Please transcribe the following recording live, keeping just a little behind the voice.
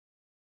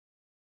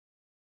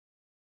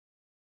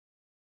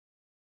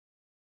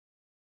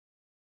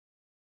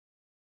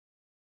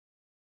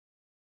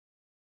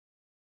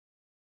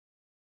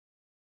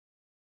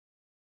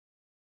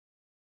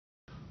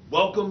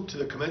Welcome to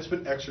the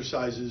commencement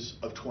exercises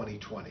of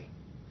 2020.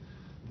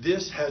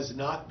 This has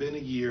not been a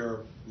year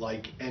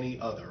like any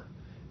other,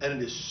 and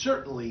it is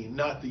certainly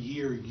not the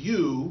year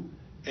you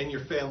and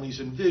your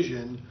families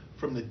envisioned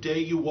from the day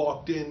you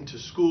walked into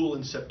school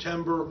in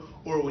September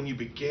or when you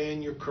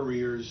began your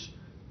careers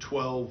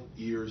 12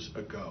 years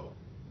ago.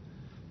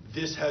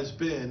 This has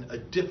been a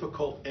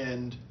difficult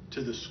end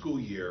to the school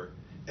year,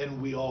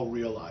 and we all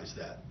realize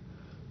that.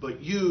 But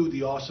you,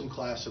 the awesome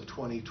class of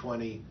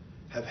 2020,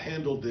 have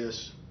handled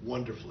this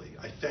wonderfully.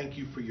 I thank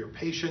you for your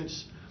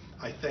patience.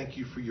 I thank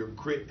you for your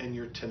grit and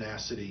your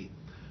tenacity.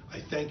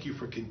 I thank you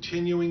for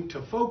continuing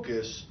to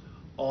focus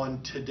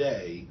on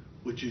today,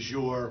 which is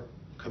your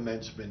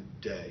commencement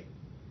day.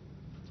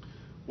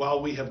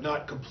 While we have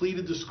not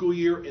completed the school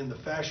year in the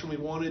fashion we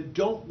wanted,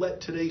 don't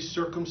let today's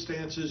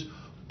circumstances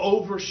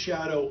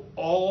overshadow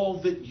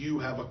all that you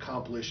have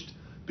accomplished,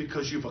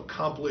 because you've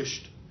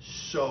accomplished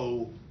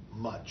so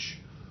much.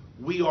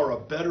 We are a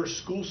better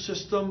school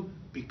system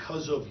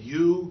because of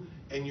you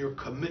and your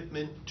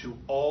commitment to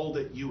all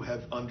that you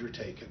have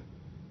undertaken.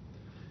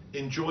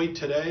 Enjoy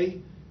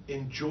today,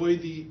 enjoy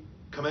the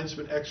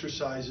commencement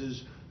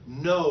exercises,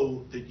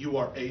 know that you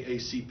are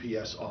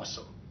AACPS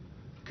awesome.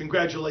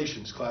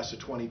 Congratulations, class of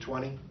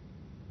 2020.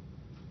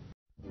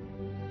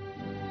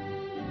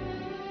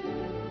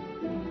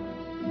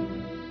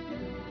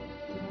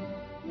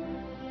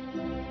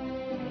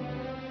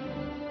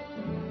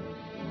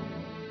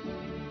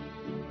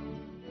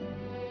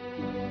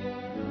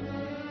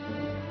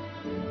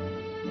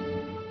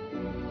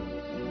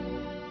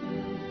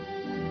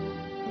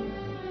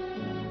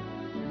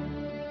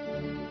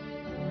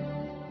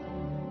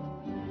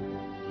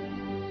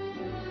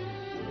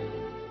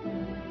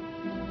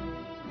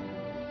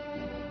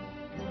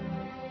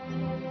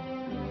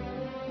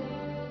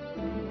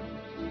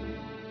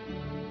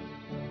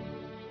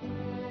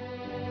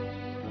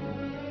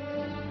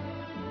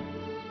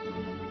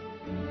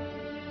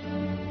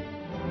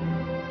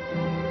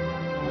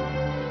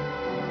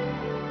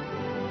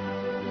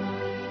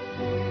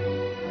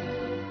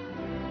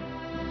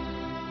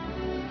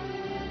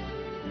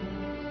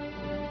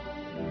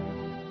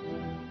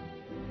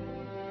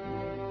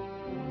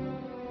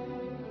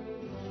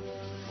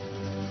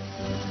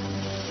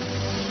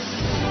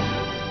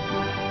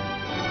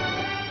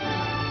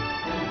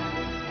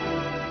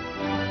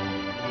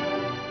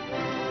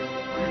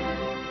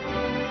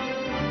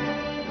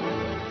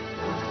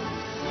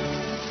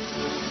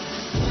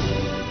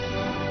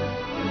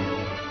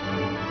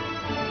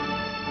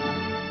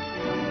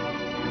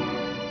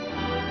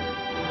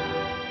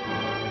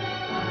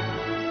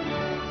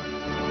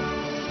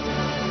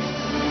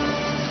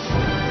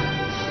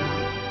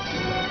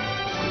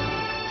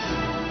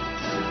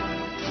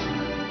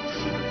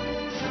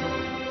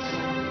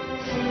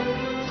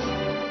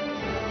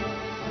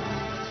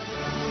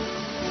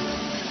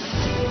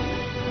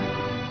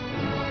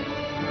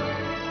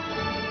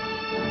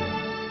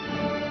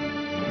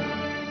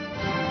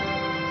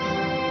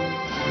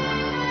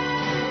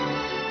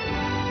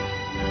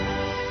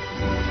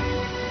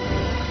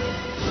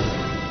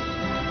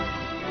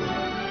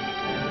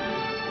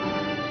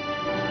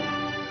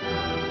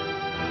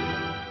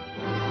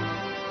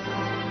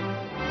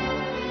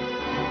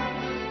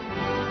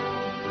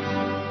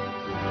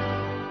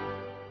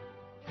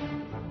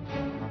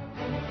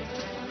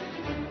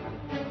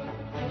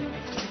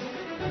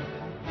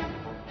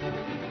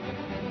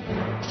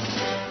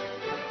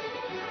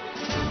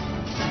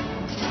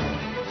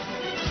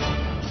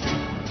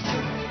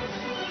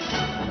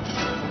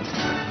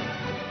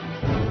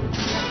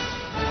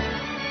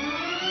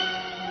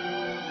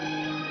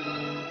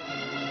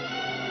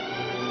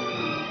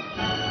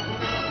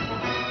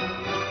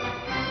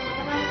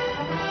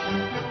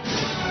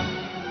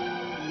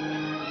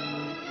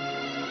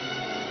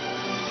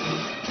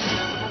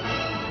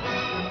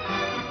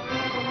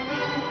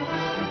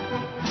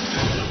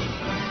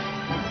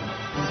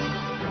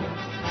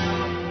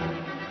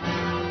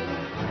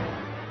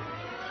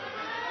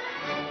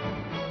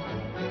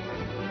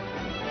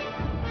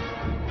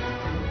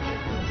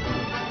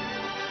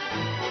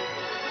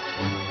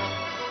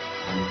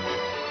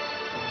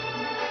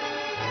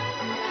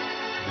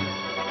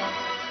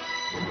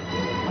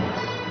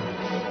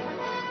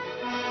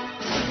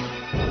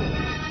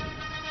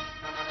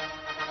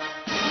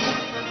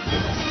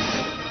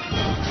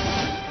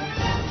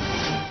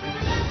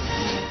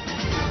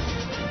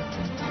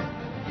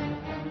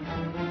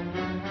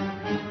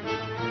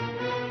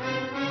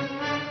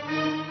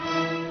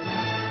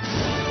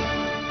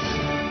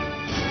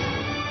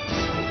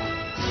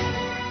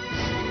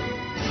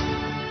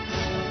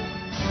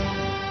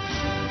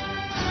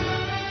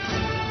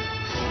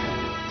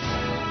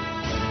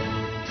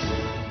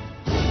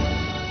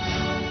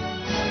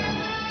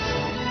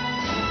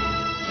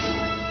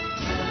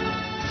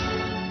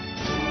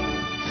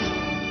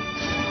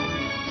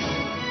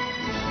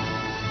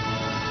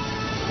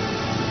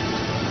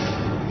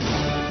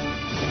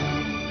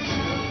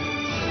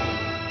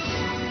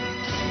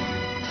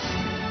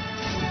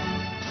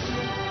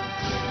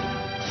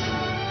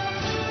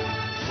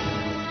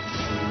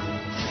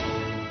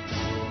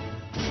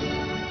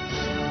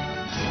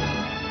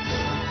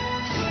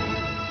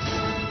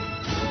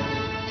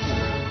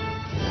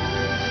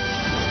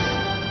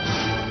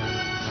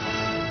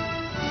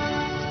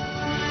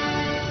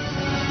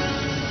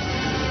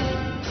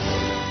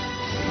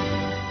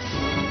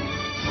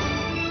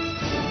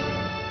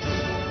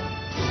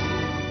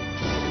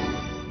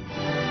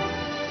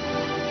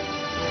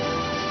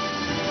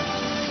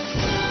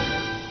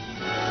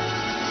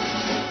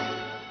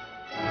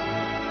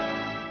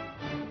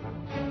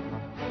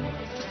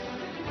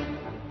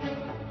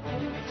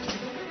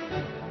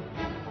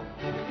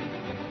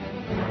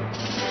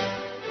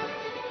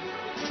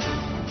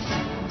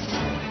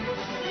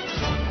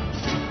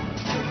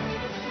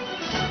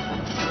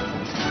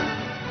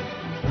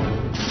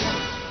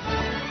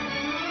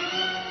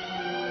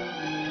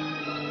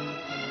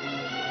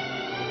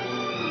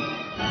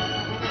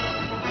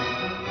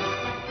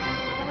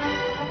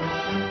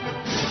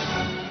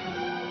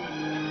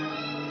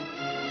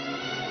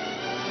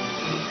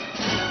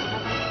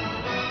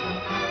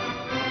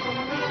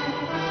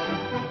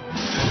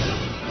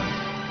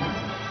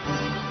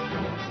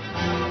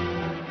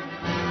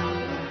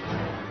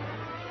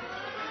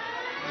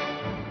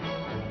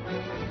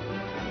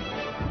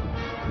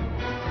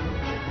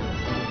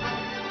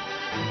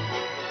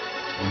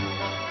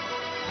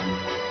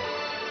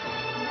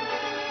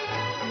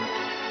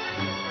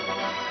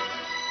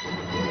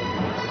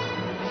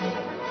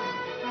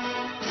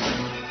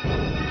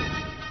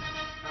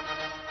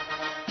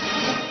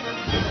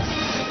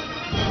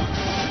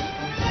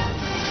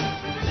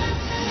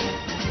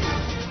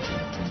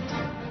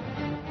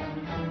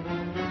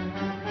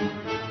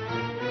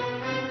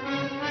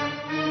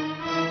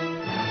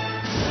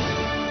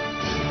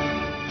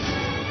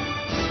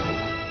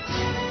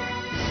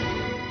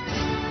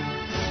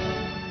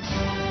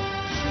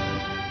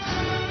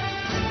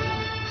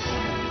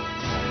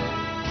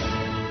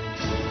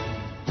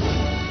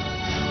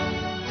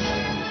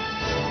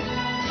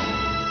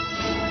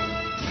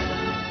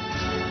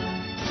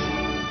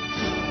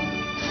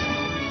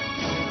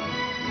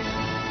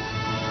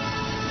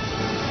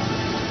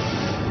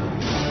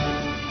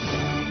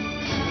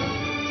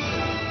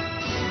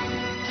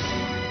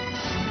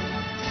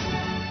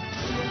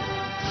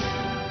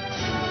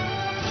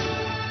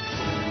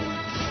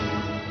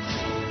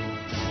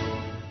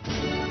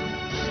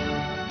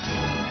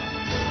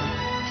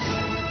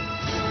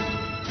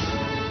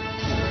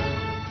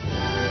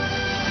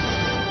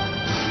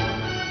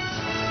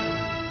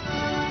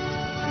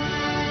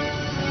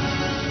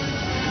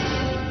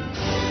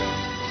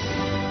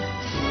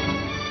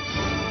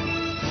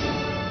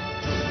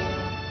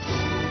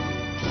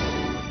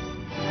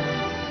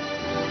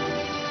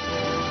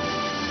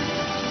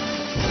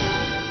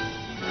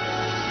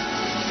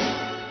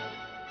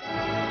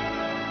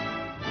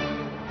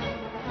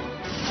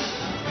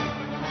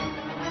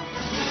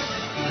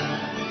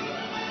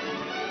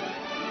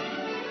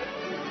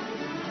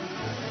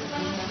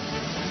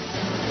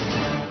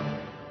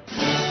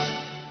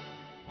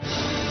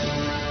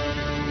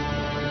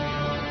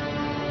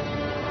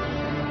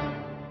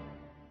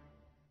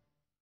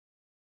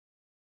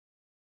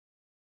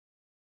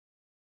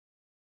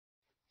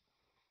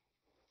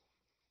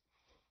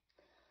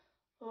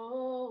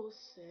 Oh,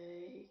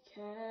 say,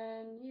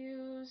 can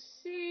you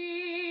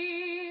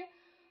see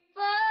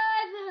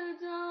by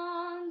the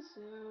dawn's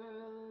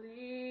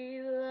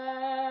early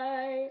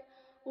light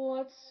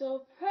what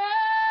so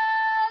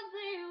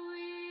proudly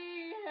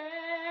we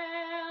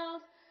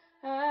hailed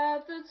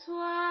at the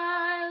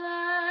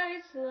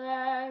twilight's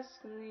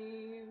last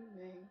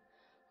gleaming,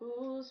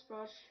 whose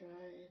broad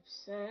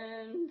stripes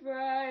and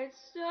bright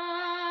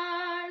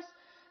stars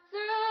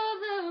through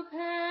the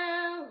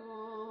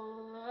perilous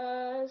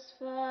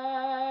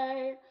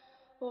fight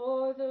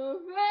o'er the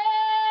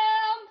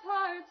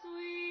ramparts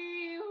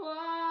we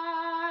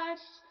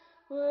watched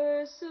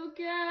were so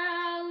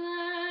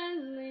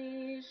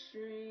gallantly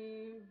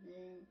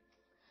streaming,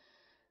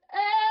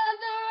 and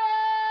the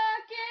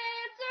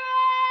rocket's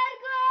red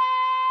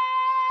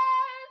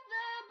glare,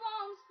 the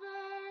bombs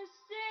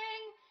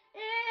bursting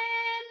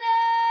in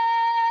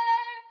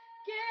air,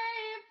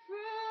 gave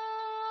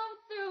proof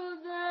through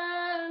the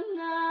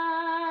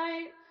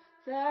night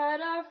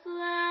that our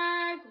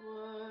flag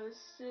was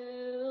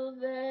still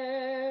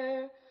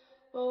there.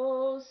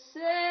 Oh,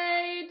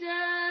 say,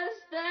 does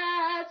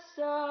that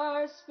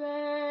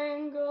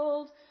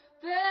star-spangled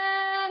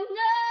banner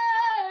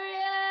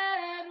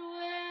yet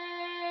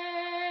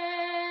wave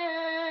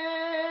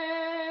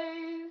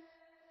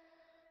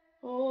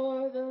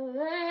o'er the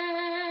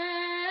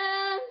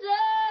land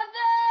of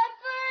the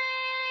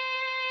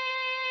free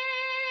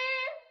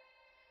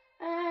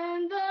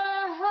and the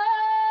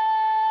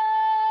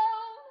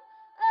home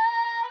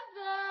of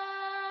the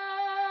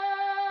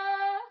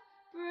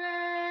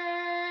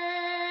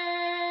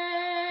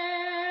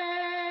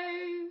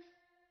brave?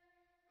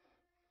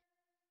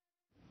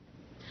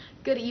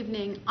 Good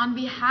evening. On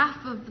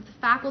behalf of the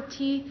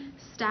faculty,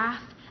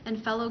 staff,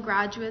 and fellow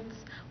graduates,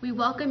 we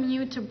welcome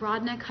you to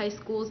Broadneck High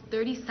School's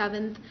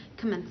 37th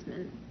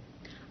Commencement.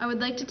 I would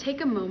like to take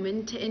a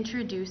moment to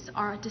introduce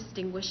our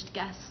distinguished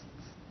guests.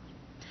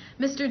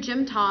 Mr.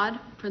 Jim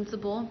Todd,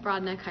 Principal,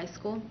 Broadneck High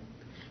School.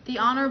 The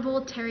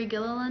Honorable Terry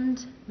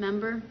Gilliland,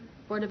 Member,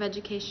 Board of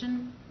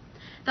Education.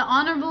 The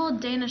Honorable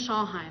Dana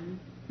Schallheim,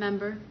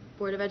 Member,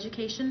 Board of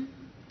Education.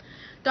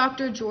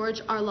 Dr.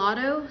 George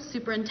Arlotto,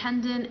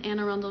 Superintendent, Anne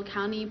Arundel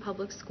County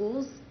Public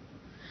Schools.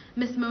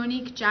 Ms.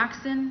 Monique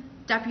Jackson,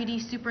 Deputy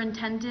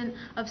Superintendent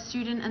of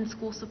Student and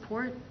School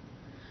Support.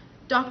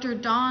 Dr.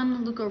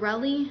 Dawn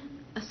Lucarelli,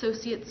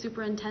 Associate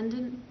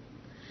Superintendent.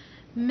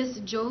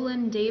 Ms.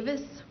 Jolyn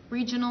Davis,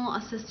 Regional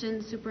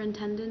Assistant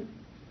Superintendent.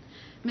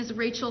 Ms.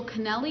 Rachel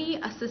Cannelli,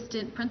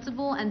 Assistant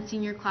Principal and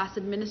Senior Class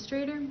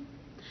Administrator.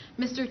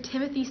 Mr.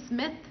 Timothy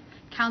Smith,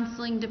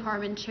 Counseling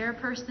Department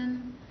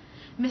Chairperson.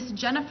 Ms.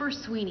 Jennifer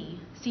Sweeney,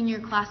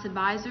 Senior Class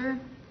Advisor.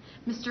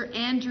 Mr.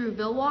 Andrew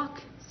Vilwalk,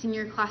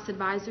 Senior Class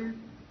Advisor.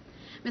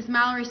 Ms.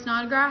 Mallory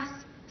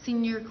Snodgrass,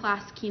 Senior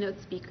Class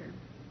Keynote Speaker.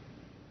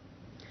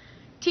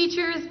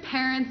 Teachers,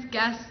 parents,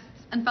 guests,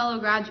 and fellow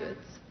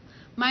graduates,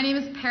 my name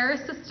is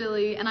Paris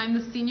Sestilli, and I'm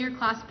the Senior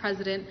Class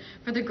President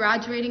for the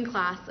graduating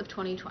class of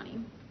 2020.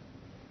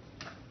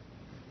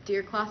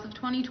 Dear Class of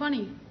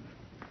 2020,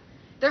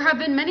 there have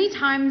been many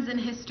times in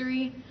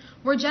history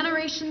where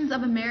generations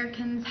of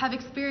Americans have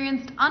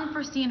experienced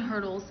unforeseen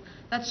hurdles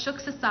that shook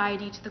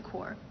society to the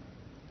core.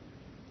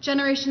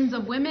 Generations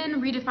of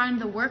women redefined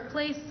the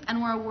workplace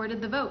and were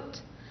awarded the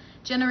vote.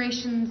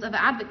 Generations of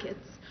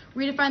advocates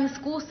redefined the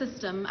school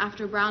system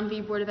after Brown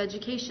v. Board of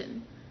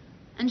Education.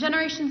 And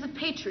generations of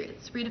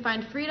patriots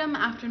redefined freedom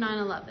after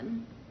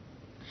 9/11.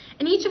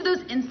 In each of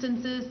those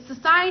instances,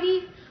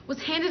 society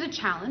was handed a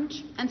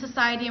challenge, and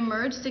society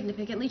emerged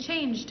significantly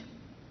changed.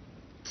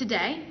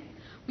 Today,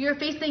 we are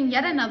facing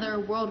yet another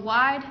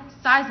worldwide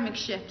seismic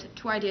shift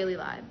to our daily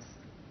lives.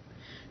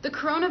 The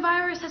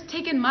coronavirus has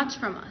taken much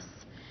from us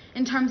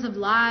in terms of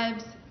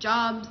lives,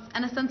 jobs,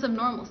 and a sense of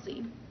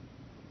normalcy.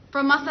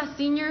 From us as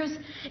seniors,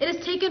 it has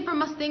taken from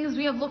us things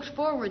we have looked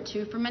forward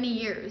to for many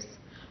years: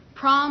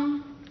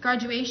 prom,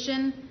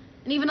 graduation,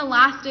 and even a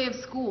last day of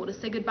school to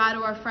say goodbye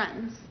to our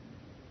friends.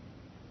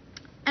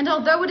 And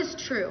although it is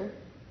true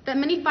that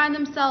many find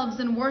themselves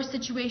in worse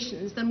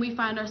situations than we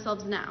find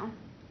ourselves now,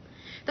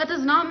 that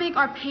does not make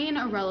our pain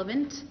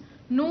irrelevant,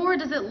 nor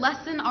does it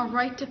lessen our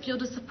right to feel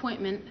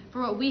disappointment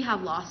for what we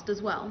have lost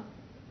as well.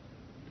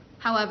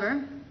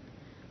 However,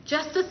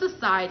 just as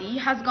society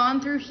has gone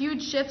through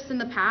huge shifts in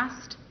the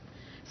past,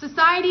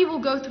 society will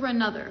go through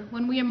another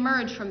when we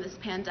emerge from this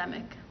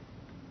pandemic.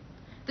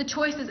 The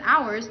choice is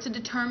ours to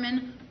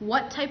determine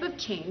what type of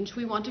change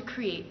we want to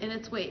create in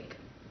its wake.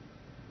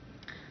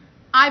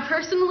 I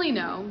personally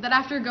know that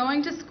after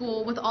going to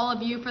school with all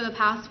of you for the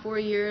past 4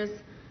 years,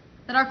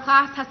 that our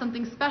class has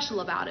something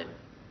special about it.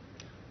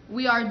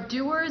 We are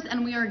doers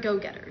and we are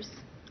go-getters.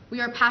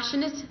 We are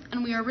passionate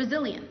and we are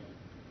resilient.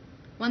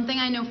 One thing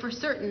I know for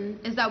certain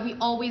is that we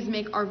always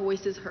make our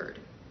voices heard.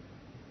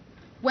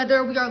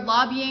 Whether we are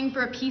lobbying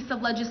for a piece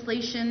of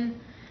legislation,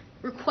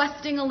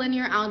 requesting a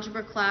linear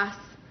algebra class,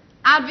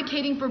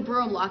 advocating for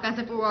Borough Block as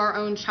if it were our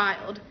own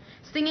child,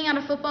 singing at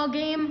a football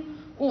game,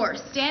 or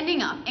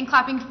standing up and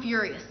clapping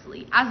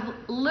furiously as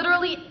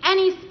literally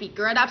any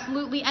speaker at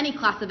absolutely any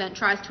class event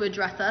tries to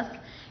address us,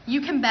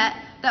 You can bet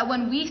that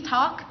when we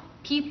talk,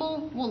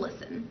 people will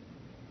listen.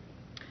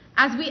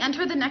 As we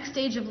enter the next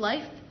stage of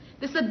life,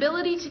 this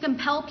ability to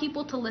compel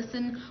people to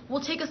listen will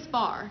take us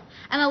far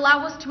and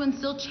allow us to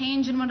instill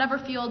change in whatever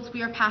fields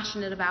we are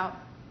passionate about.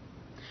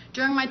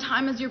 During my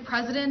time as your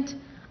president,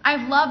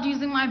 I've loved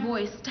using my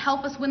voice to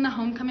help us win the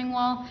homecoming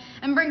wall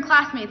and bring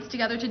classmates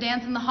together to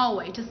dance in the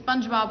hallway to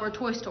SpongeBob or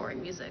Toy Story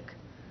music.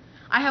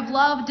 I have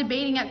loved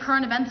debating at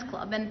Current Events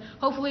Club and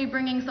hopefully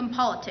bringing some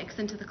politics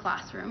into the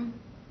classroom.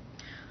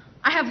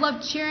 I have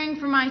loved cheering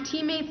for my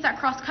teammates at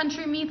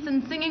cross-country meets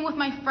and singing with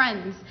my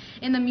friends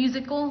in the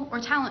musical or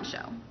talent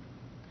show.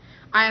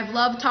 I have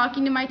loved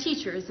talking to my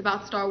teachers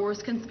about Star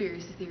Wars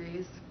conspiracy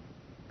theories.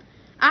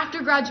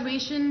 After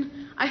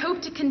graduation, I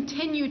hope to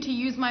continue to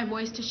use my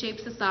voice to shape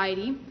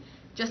society,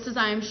 just as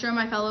I am sure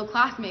my fellow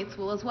classmates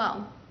will as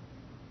well.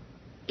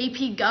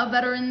 AP Gov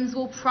veterans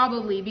will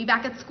probably be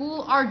back at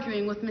school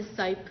arguing with Miss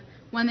Sipe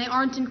when they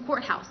aren't in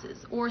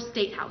courthouses or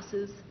state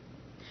houses.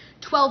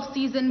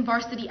 12-season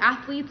varsity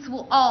athletes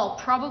will all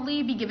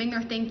probably be giving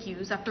their thank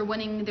yous after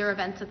winning their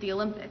events at the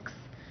Olympics.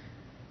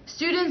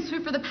 Students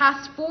who for the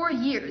past 4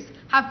 years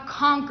have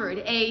conquered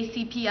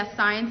AACPS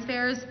science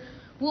fairs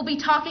will be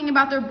talking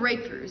about their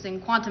breakthroughs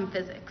in quantum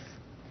physics.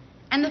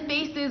 And the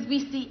faces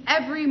we see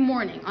every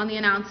morning on the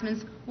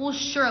announcements will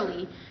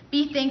surely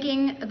be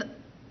thanking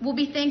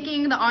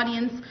the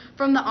audience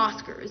from the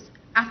Oscars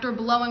after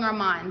blowing our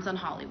minds on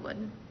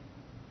Hollywood.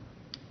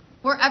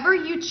 Wherever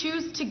you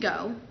choose to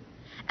go,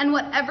 and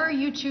whatever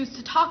you choose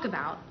to talk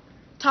about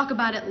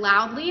it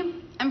loudly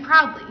and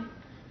proudly,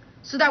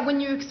 so that when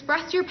you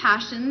express your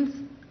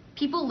passions,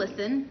 people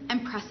listen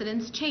and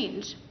precedents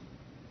change.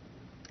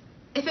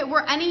 If it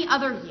were any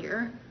other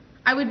year,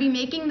 I would be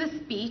making this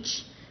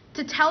speech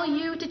to tell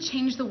you to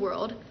change the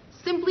world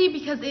simply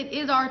because it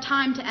is our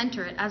time to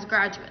enter it as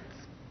graduates.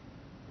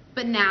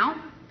 But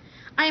now,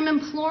 I am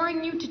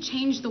imploring you to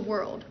change the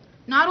world,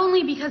 not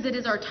only because it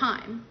is our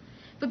time,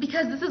 but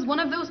because this is one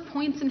of those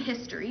points in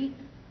history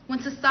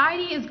when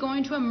society is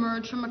going to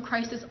emerge from a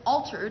crisis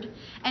altered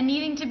and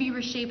needing to be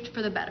reshaped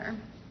for the better.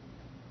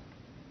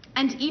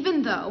 And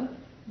even though,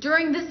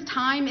 during this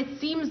time, it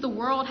seems the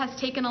world has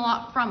taken a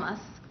lot from us,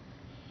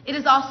 it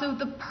is also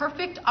the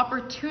perfect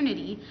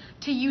opportunity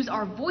to use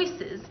our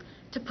voices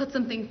to put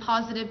something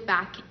positive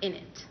back in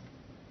it.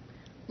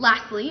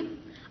 Lastly,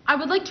 I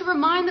would like to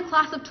remind the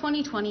class of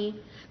 2020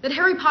 that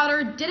Harry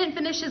Potter didn't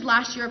finish his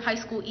last year of high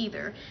school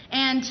either,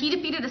 and he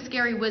defeated a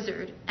scary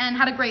wizard and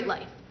had a great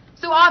life.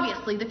 So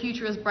obviously the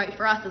future is bright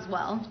for us as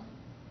well.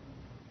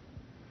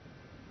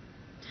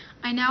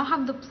 I now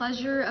have the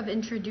pleasure of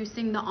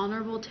introducing the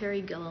Honorable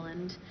Terry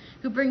Gilliland,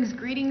 who brings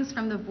greetings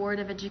from the Board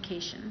of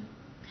Education.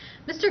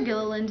 Mr.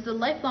 Gilliland is a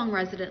lifelong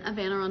resident of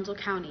Anne Arundel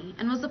County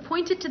and was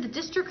appointed to the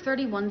District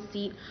 31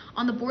 seat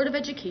on the Board of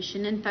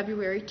Education in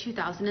February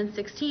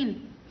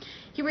 2016.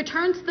 He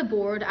returned to the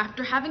board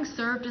after having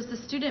served as a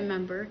student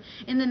member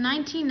in the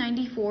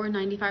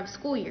 1994-95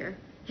 school year,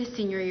 his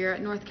senior year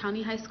at North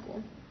County High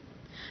School.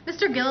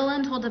 Mr.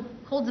 Gilliland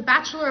holds a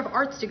Bachelor of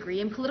Arts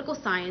degree in Political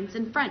Science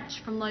and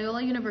French from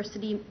Loyola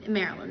University,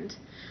 Maryland,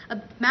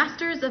 a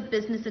Master's of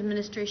Business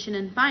Administration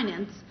and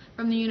Finance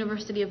from the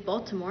University of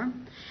Baltimore,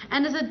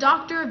 and is a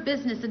Doctor of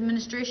Business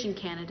Administration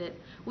candidate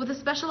with a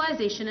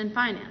specialization in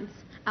finance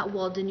at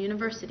Walden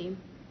University.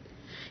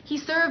 He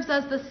serves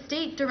as the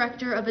State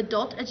Director of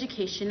Adult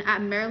Education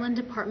at Maryland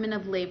Department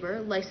of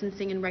Labor,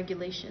 Licensing and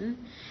Regulation,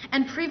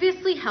 and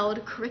previously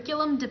held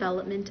curriculum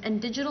development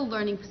and digital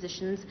learning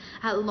positions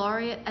at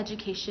Laureate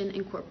Education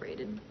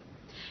Incorporated.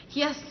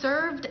 He has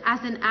served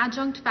as an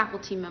adjunct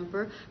faculty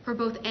member for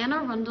both Anne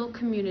Arundel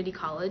Community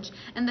College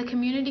and the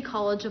Community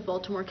College of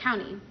Baltimore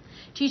County,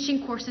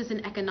 teaching courses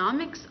in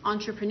economics,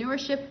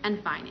 entrepreneurship,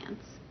 and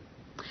finance.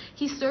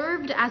 He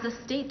served as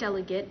a state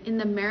delegate in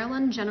the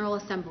Maryland General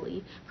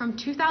Assembly from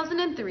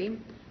 2003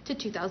 to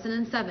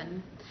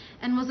 2007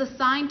 and was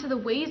assigned to the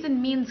Ways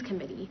and Means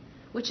Committee,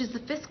 which is the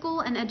Fiscal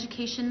and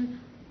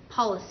Education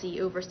Policy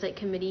Oversight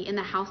Committee in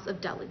the House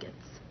of Delegates.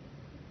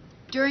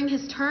 During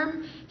his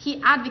term,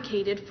 he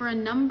advocated for a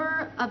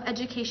number of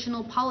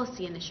educational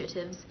policy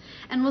initiatives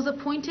and was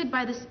appointed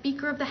by the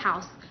Speaker of the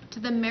House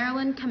to the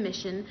Maryland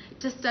Commission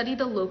to study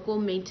the local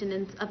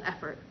maintenance of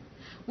effort,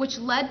 which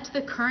led to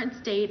the current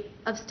state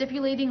of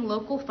stipulating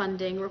local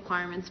funding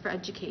requirements for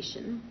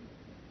education.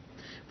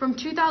 From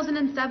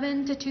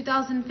 2007 to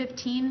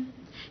 2015,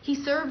 he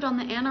served on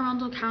the Anne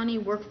Arundel County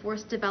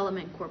Workforce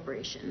Development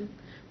Corporation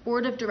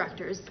Board of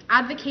Directors,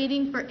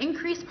 advocating for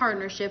increased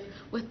partnership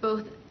with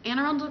both Anne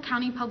Arundel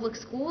County Public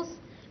Schools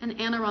and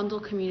Anne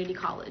Arundel Community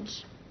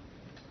College.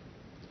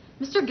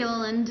 Mr.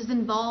 Gilliland is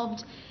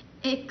involved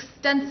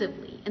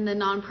extensively in the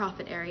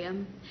nonprofit area.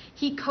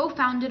 He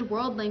co-founded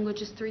World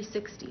Languages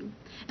 360,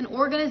 an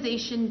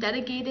organization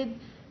dedicated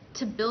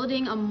to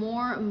building a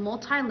more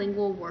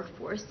multilingual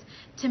workforce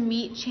to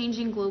meet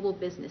changing global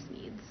business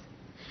needs,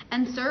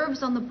 and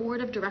serves on the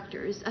board of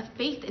directors of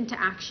Faith into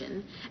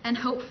Action and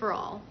Hope for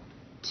All,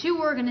 two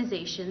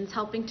organizations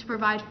helping to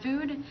provide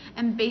food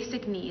and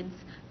basic needs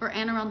for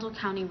Anne Arundel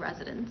County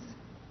residents.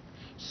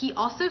 He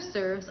also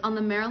serves on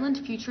the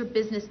Maryland Future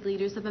Business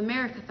Leaders of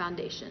America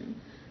Foundation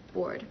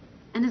board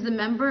and is a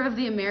member of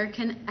the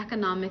American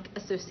Economic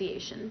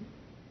Association.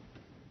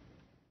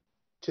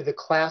 To the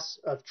class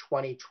of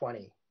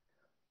 2020,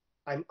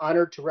 I'm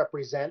honored to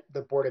represent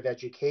the Board of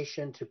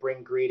Education to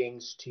bring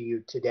greetings to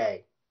you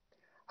today.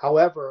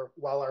 However,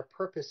 while our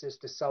purpose is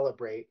to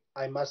celebrate,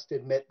 I must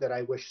admit that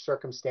I wish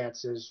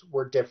circumstances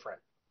were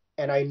different,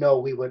 and I know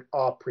we would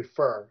all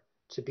prefer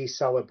to be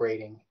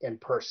celebrating in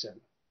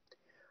person.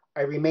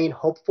 I remain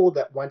hopeful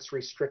that once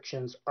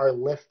restrictions are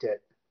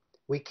lifted,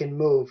 we can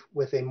move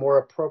with a more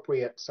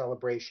appropriate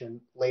celebration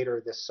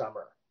later this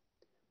summer.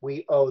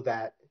 We owe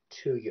that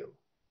to you.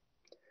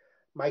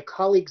 My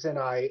colleagues and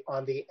I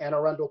on the Anne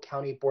Arundel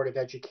County Board of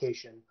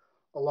Education,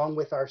 along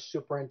with our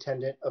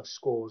Superintendent of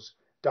Schools,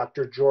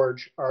 Dr.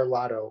 George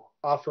Arlotto,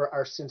 offer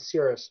our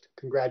sincerest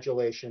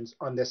congratulations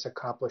on this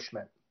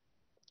accomplishment,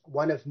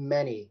 one of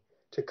many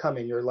to come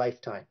in your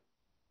lifetime.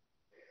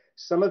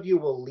 Some of you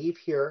will leave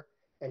here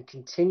and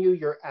continue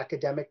your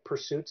academic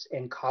pursuits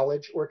in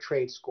college or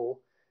trade school.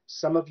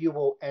 Some of you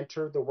will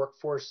enter the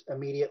workforce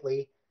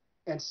immediately,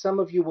 and some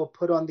of you will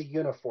put on the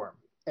uniform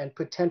and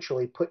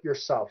potentially put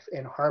yourself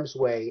in harm's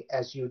way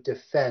as you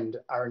defend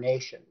our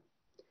nation.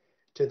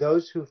 To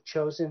those who've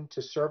chosen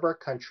to serve our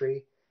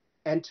country,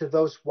 and to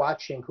those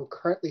watching who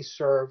currently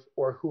serve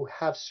or who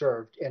have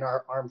served in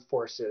our armed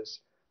forces,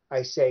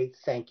 I say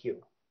thank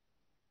you.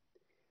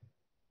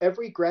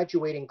 Every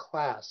graduating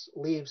class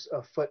leaves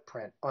a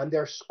footprint on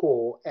their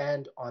school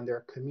and on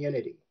their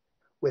community.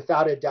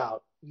 Without a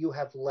doubt, you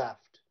have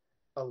left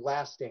a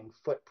lasting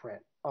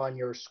footprint on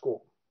your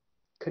school.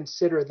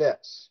 Consider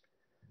this.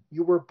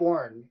 You were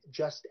born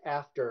just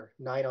after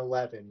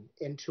 9/11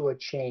 into a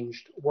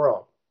changed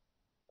world.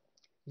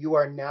 You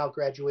are now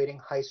graduating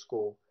high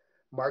school,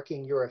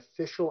 marking your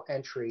official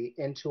entry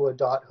into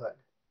adulthood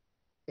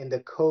in the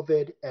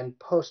COVID and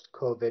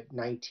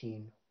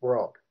post-COVID-19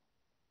 world.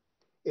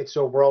 It's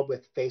a world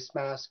with face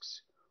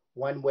masks,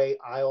 one-way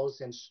aisles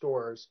in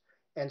stores,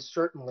 and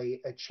certainly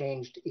a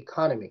changed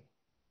economy.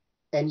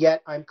 And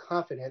yet I'm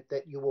confident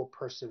that you will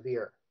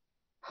persevere.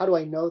 How do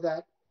I know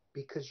that?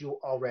 Because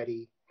you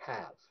already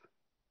have.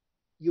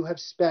 You have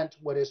spent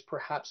what is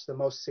perhaps the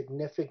most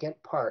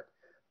significant part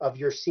of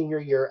your senior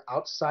year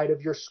outside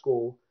of your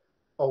school,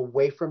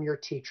 away from your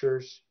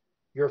teachers,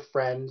 your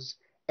friends,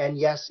 and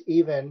yes,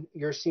 even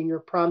your senior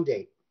prom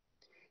date.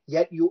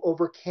 Yet you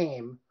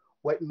overcame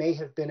what may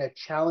have been a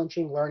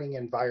challenging learning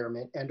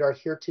environment and are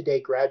here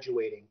today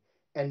graduating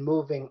and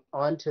moving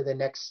on to the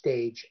next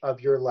stage of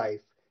your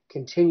life,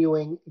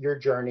 continuing your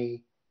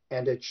journey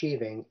and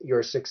achieving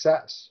your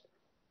success.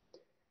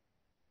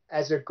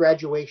 As a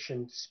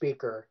graduation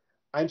speaker,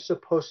 I'm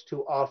supposed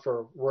to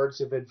offer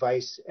words of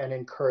advice and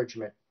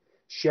encouragement,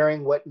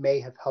 sharing what may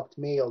have helped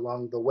me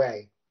along the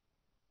way.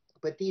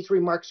 But these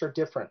remarks are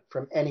different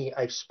from any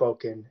I've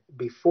spoken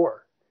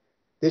before.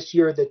 This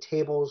year, the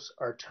tables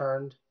are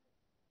turned.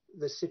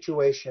 The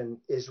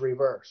situation is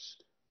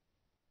reversed.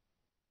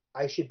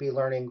 I should be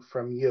learning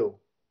from you,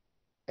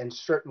 and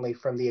certainly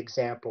from the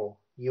example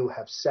you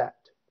have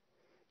set.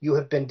 You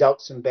have been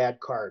dealt some bad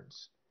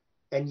cards,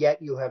 and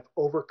yet you have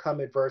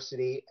overcome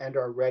adversity and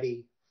are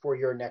ready for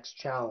your next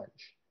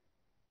challenge.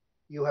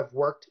 You have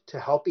worked to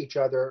help each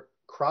other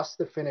cross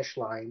the finish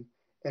line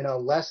in a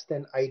less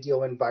than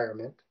ideal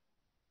environment.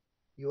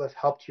 You have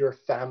helped your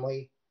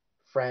family,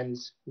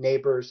 friends,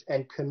 neighbors,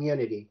 and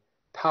community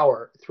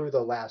power through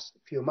the last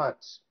few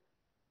months.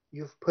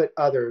 You've put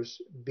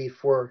others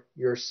before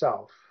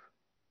yourself,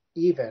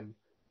 even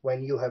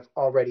when you have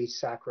already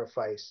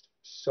sacrificed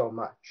so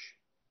much.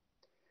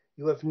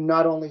 You have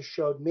not only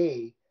showed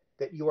me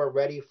that you are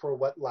ready for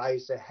what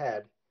lies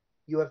ahead,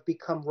 you have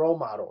become role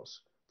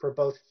models for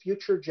both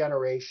future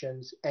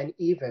generations and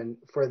even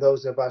for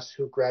those of us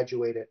who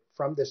graduated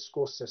from the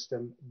school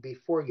system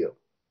before you.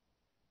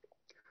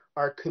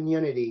 Our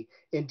community,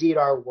 indeed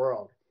our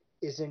world,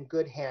 is in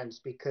good hands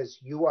because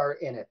you are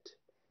in it,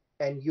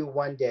 and you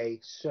one day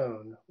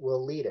soon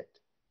will lead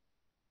it.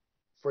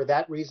 For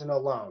that reason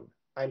alone,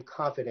 I'm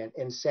confident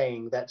in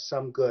saying that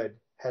some good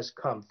has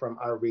come from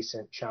our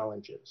recent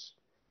challenges.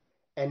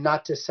 And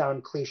not to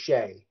sound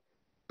cliche,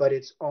 but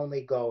it's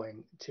only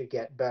going to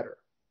get better.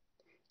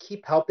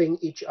 Keep helping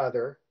each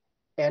other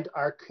and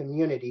our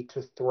community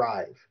to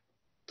thrive.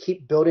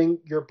 Keep building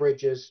your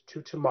bridges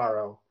to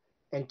tomorrow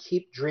and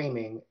keep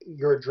dreaming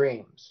your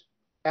dreams.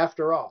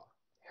 After all,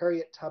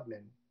 Harriet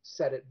Tubman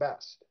said it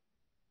best.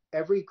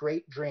 Every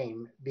great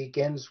dream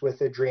begins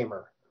with a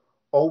dreamer.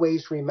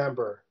 Always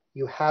remember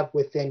you have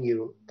within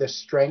you the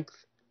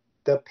strength,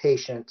 the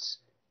patience,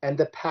 and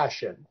the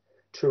passion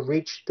to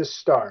reach the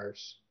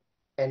stars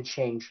and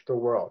change the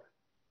world.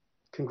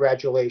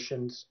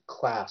 Congratulations,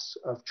 class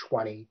of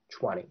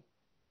 2020.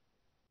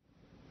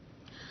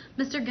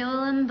 Mr.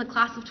 Gilliland, the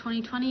class of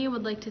 2020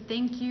 would like to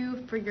thank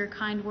you for your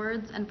kind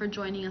words and for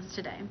joining us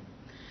today.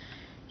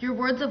 Your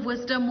words of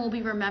wisdom will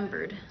be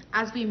remembered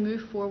as we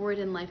move forward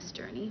in life's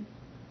journey.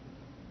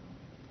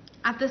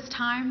 At this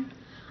time,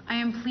 I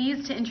am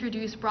pleased to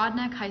introduce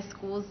Broadneck High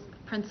School's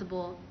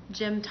principal,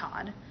 Jim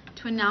Todd,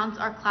 to announce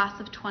our class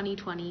of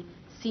 2020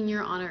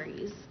 senior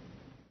honorees.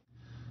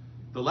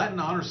 The Latin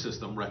honor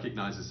system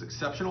recognizes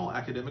exceptional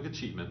academic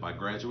achievement by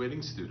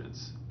graduating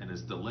students and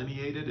is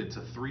delineated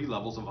into 3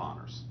 levels of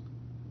honors.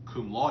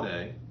 Cum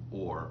laude,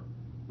 or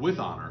with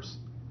honors,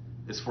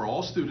 is for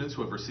all students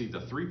who have received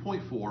a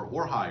 3.4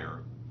 or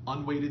higher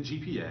unweighted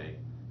GPA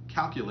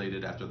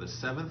calculated after the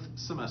 7th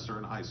semester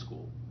in high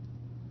school.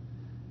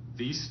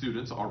 These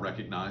students are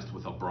recognized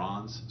with a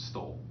bronze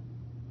stole.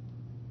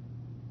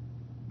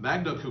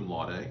 Magna cum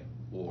laude,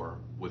 or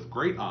with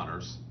great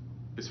honors,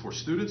 is for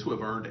students who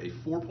have earned a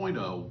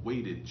 4.0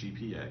 weighted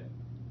GPA.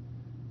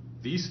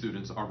 These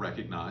students are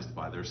recognized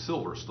by their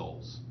silver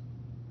stoles.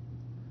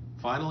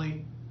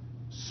 Finally,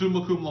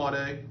 summa cum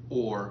laude,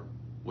 or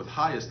with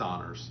highest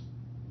honors,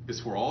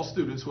 is for all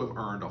students who have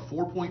earned a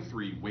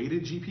 4.3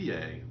 weighted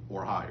GPA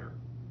or higher.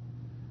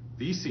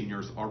 These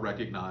seniors are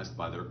recognized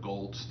by their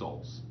gold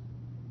stoles.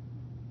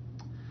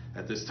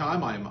 At this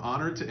time, I am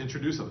honored to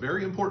introduce a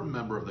very important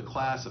member of the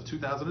class of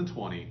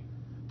 2020.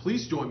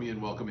 Please join me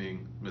in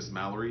welcoming Ms.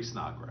 Mallory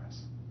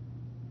Snodgrass.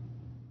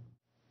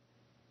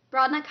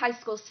 Broadneck High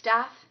School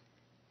staff,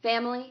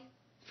 family,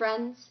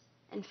 friends,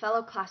 and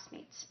fellow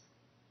classmates,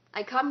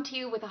 I come to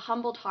you with a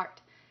humbled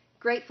heart,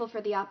 grateful for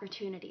the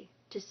opportunity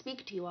to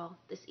speak to you all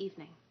this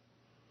evening.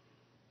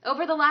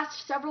 Over the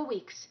last several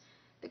weeks,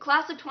 the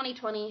class of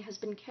 2020 has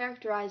been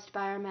characterized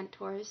by our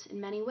mentors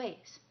in many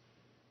ways.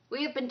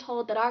 We have been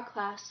told that our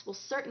class will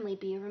certainly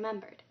be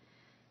remembered.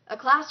 A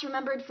class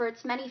remembered for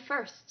its many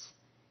firsts,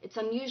 its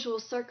unusual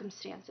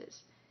circumstances,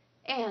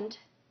 and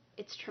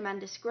its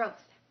tremendous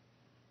growth.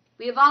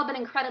 We have all been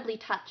incredibly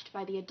touched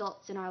by the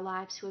adults in our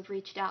lives who have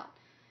reached out,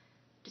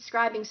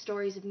 describing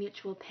stories of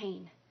mutual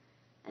pain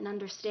and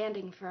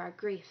understanding for our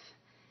grief.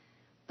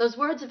 Those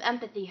words of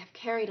empathy have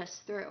carried us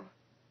through.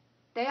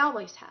 They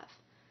always have.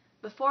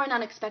 Before an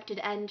unexpected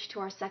end to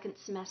our 2nd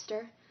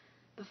semester,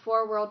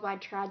 before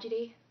worldwide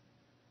tragedy,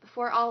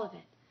 before all of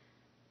it,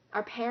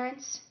 our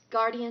parents,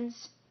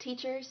 guardians,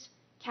 teachers,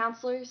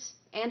 counselors,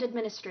 and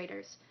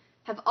administrators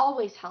have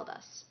always held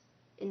us,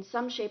 in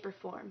some shape or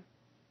form,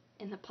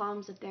 in the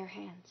palms of their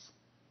hands.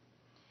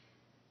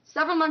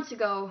 Several months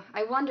ago,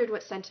 I wondered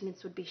what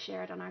sentiments would be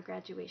shared on our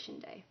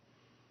graduation day.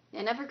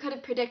 I never could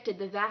have predicted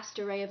the vast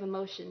array of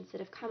emotions that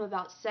have come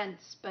about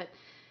since, but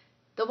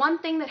the one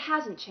thing that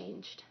hasn't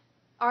changed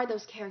are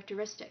those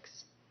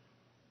characteristics.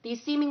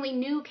 These seemingly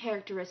new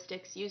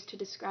characteristics used to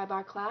describe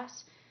our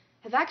class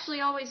have actually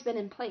always been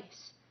in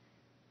place.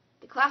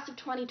 The class of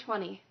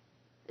 2020,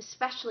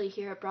 especially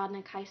here at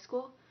Broadneck High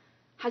School,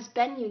 has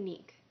been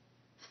unique,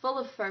 full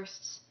of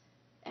firsts,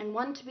 and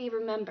one to be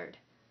remembered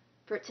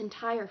for its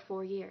entire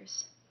 4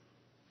 years.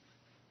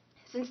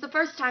 Since the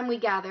first time we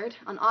gathered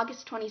on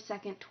August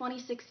 22nd,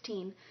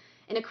 2016,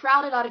 in a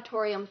crowded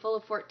auditorium full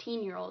of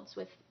 14-year-olds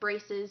with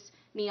braces,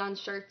 neon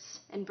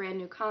shirts, and brand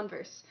new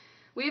Converse,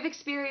 we have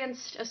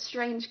experienced a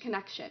strange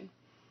connection.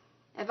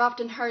 I've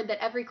often heard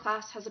that every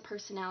class has a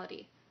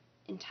personality: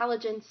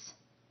 intelligence,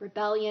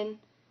 rebellion,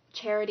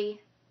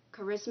 charity,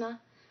 charisma.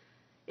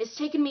 It's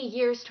taken me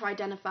years to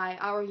identify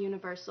our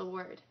universal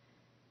word,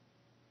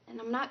 and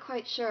I'm not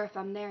quite sure if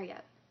I'm there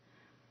yet.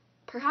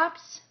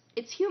 Perhaps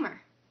it's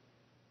humor.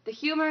 The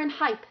humor and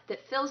hype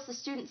that fills the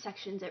student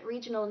sections at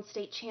regional and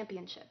state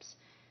championships.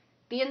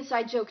 The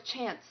inside joke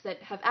chants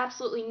that have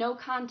absolutely no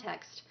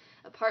context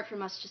apart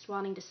from us just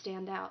wanting to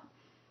stand out.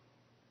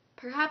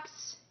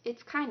 Perhaps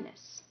it's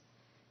kindness.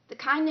 The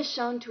kindness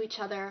shown to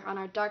each other on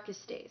our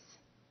darkest days.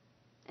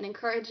 An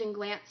encouraging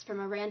glance from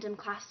a random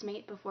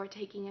classmate before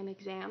taking an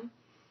exam.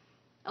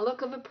 A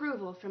look of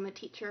approval from a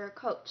teacher or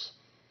coach.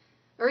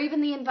 Or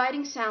even the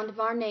inviting sound of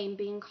our name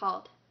being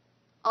called,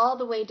 all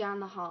the way down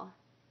the hall,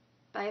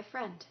 by a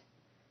friend.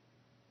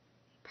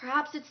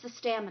 Perhaps it's the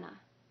stamina,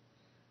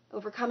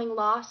 overcoming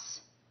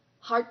loss,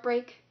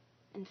 heartbreak,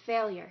 and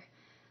failure.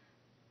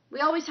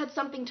 We always had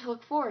something to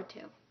look forward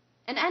to,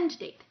 an end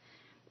date.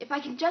 If I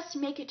can just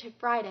make it to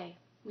Friday,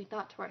 we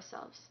thought to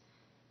ourselves.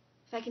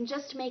 If I can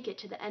just make it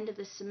to the end of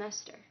this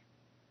semester.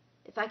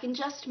 If I can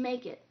just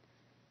make it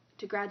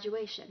to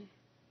graduation.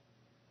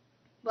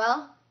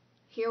 Well,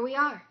 here we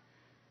are.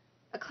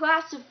 A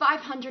class of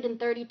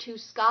 532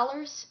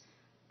 scholars,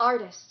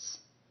 artists,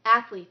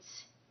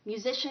 athletes,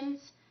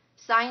 musicians,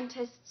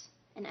 scientists,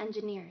 and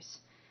engineers.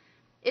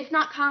 If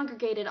not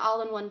congregated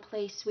all in one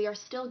place, we are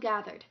still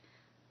gathered,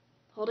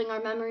 holding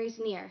our memories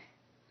near,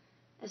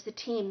 as the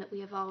team that we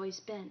have always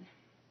been.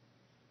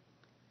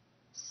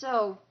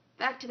 So,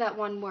 back to that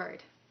one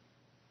word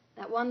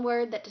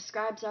that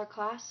describes our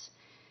class.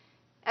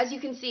 As you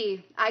can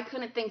see, I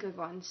couldn't think of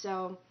one,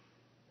 so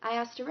I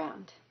asked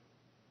around.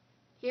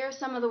 Here are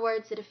some of the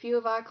words that a few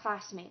of our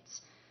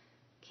classmates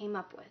came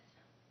up with.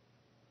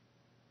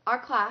 Our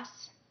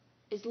class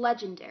is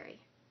legendary,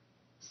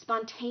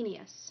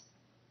 spontaneous,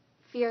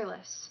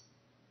 fearless,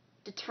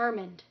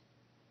 determined,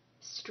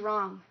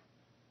 strong,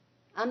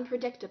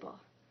 unpredictable,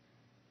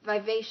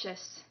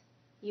 vivacious,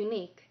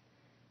 unique,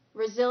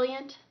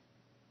 resilient,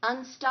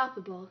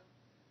 unstoppable,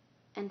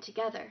 and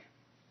together.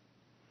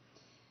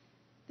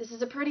 This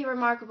is a pretty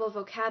remarkable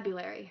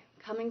vocabulary,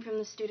 coming from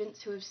the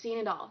students who have seen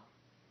it all.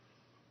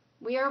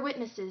 We are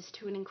witnesses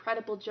to an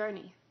incredible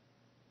journey,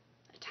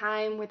 a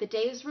time where the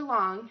days were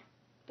long,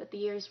 but the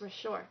years were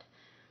short,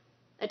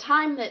 a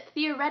time that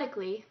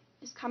theoretically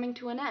is coming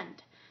to an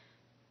end.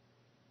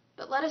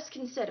 But let us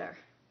consider,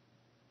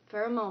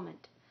 for a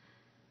moment,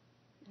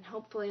 and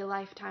hopefully a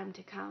lifetime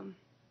to come,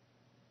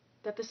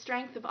 that the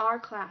strength of our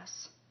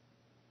class,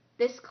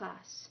 this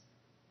class,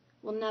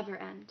 will never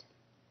end.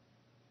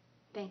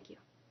 Thank you.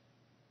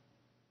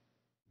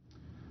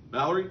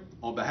 Mallory,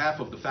 on behalf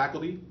of the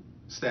faculty,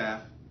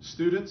 staff,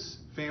 students,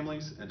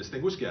 families, and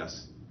distinguished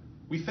guests,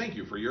 we thank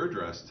you for your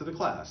address to the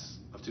class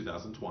of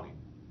 2020.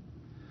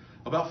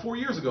 About 4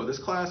 years ago, this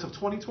class of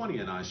 2020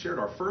 and I shared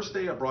our first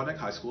day at Broadneck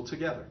High School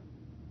together.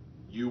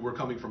 You were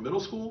coming from middle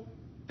school,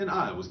 and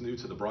I was new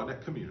to the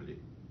Broadneck community.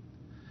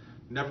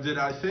 Never did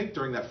I think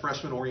during that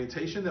freshman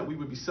orientation that we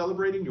would be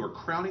celebrating your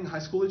crowning high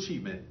school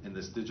achievement in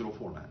this digital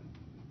format.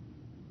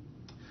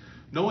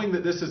 Knowing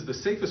that this is the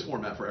safest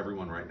format for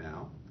everyone right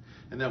now,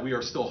 and that we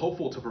are still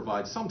hopeful to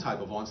provide some type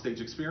of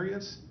onstage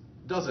experience,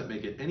 doesn't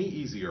make it any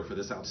easier for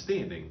this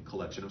outstanding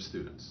collection of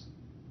students.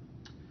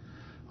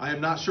 I am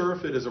not sure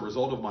if it is a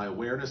result of my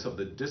awareness of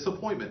the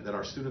disappointment that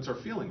our students are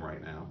feeling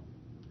right now,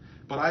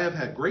 but I have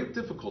had great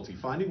difficulty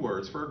finding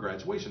words for a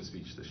graduation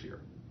speech this year.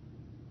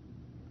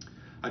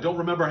 I don't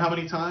remember how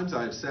many times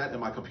I have sat at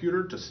my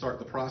computer to start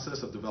the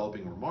process of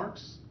developing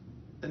remarks,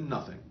 and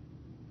nothing.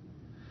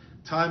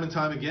 Time and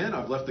time again,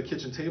 I've left the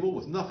kitchen table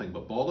with nothing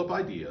but balled up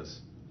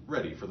ideas,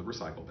 ready for the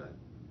recycle bin.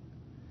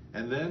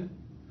 And then,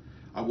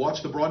 I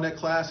watched the Broadneck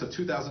class of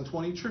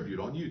 2020 tribute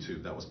on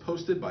YouTube that was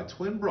posted by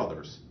twin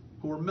brothers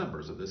who were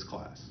members of this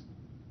class.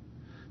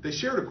 They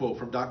shared a quote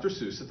from Dr.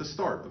 Seuss at the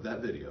start of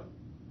that video.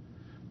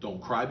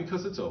 Don't cry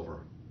because it's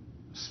over,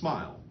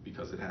 smile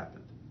because it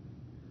happened.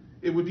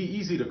 It would be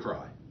easy to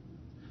cry,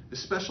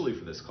 especially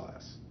for this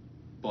class.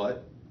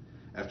 But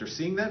after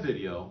seeing that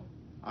video,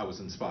 I was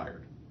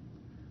inspired.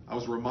 I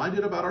was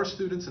reminded about our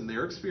students and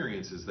their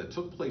experiences that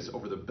took place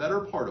over the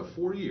better part of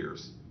 4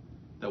 years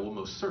that will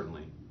most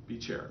certainly be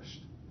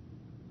cherished.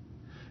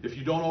 If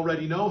you don't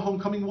already know,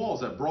 homecoming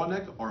walls at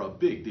Broadneck are a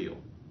big deal.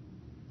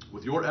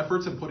 With your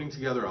efforts in putting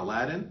together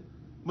Aladdin,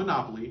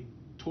 Monopoly,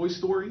 Toy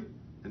Story,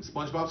 and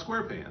SpongeBob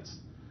SquarePants,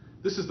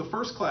 this is the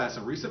first class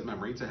in recent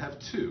memory to have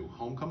 2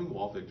 homecoming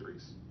wall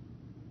victories.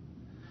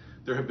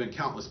 There have been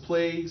countless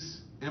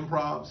plays,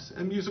 improvs,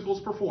 and musicals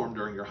performed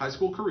during your high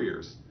school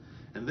careers,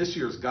 and this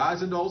year's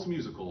Guys and Dolls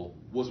musical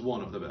was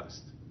one of the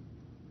best.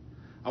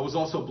 I was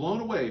also blown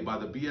away by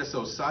the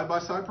BSO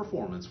side-by-side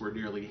performance where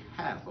nearly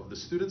half of the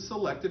students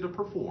selected to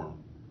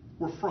perform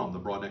were from the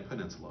Broadneck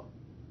Peninsula.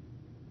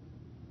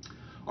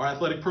 Our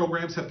athletic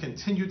programs have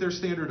continued their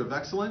standard of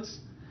excellence,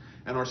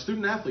 and our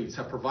student athletes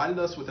have provided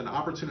us with an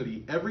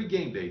opportunity every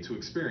game day to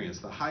experience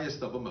the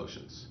highest of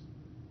emotions,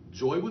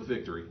 joy with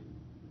victory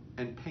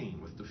and pain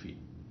with defeat.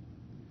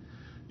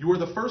 You are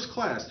the first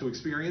class to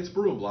experience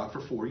Bruin Block for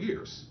 4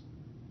 years,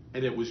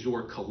 and it was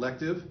your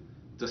collective,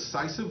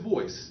 decisive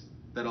voice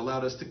that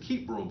allowed us to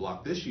keep Bruin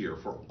Block this year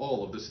for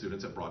all of the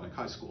students at Broadneck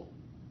High School.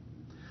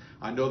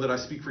 I know that I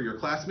speak for your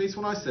classmates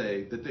when I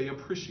say that they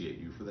appreciate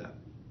you for that.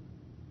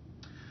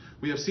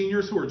 We have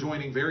seniors who are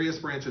joining various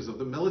branches of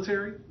the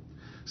military.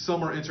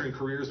 Some are entering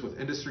careers with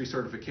industry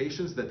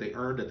certifications that they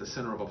earned at the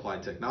Center of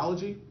Applied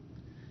Technology.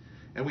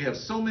 And we have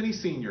so many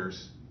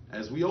seniors,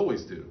 as we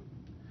always do,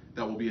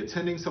 that will be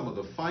attending some of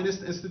the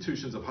finest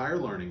institutions of higher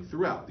learning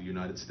throughout the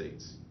United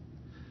States.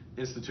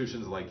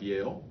 Institutions like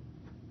Yale,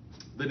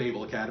 the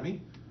Naval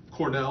Academy,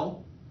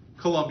 Cornell,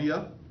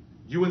 Columbia,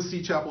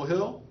 UNC Chapel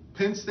Hill,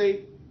 Penn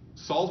State,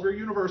 Salisbury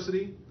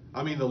University.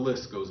 I mean, the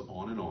list goes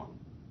on and on.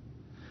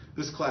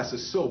 This class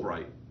is so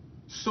bright,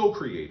 so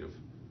creative.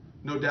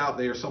 No doubt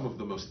they are some of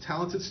the most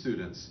talented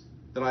students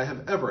that I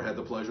have ever had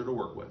the pleasure to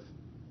work with.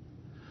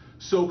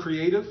 So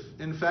creative,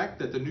 in fact,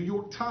 that the New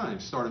York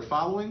Times started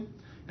following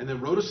and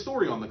then wrote a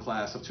story on the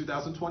class of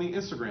 2020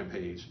 Instagram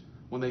page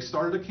when they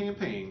started a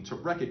campaign to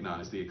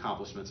recognize the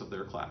accomplishments of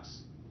their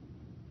class.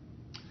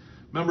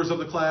 Members of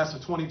the class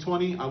of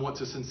 2020, I want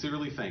to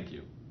sincerely thank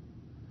you.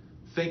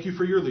 Thank you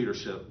for your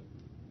leadership.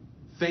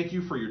 Thank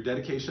you for your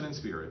dedication and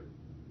spirit.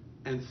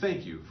 And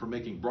thank you for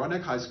making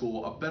Broadneck High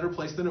School a better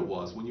place than it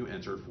was when you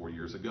entered 4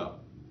 years ago.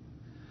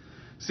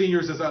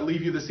 Seniors, as I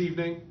leave you this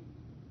evening,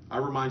 I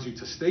remind you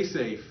to stay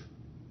safe,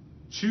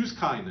 choose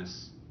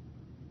kindness,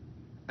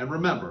 and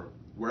remember,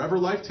 wherever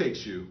life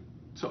takes you,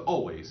 to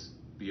always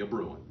be a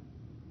Bruin.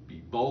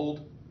 Be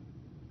bold,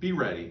 be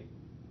ready,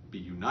 be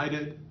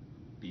united,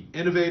 be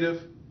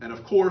innovative, and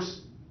of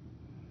course,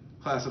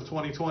 class of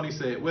 2020,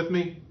 say it with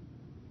me,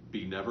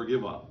 be never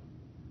give up.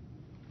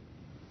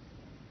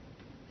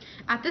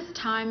 At this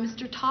time,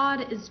 Mr.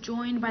 Todd is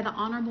joined by the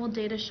Honorable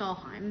Data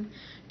Schalheim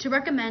to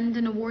recommend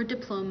and award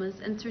diplomas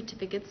and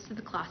certificates to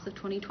the class of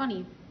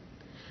 2020.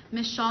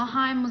 Ms.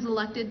 Schalheim was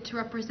elected to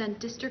represent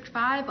District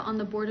 5 on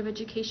the Board of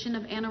Education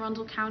of Anne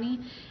Arundel County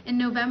in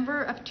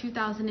November of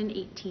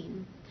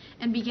 2018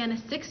 and began a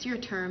 6-year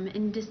term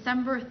in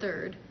December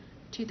 3rd,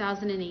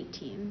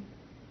 2018.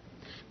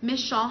 Miss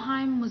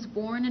Schalheim was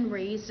born and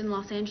raised in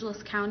Los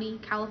Angeles County,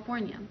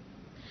 California.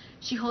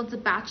 She holds a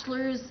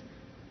bachelor's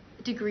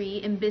degree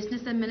in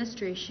business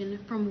administration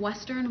from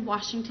Western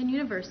Washington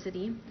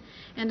University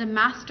and a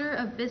Master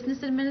of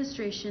Business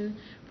Administration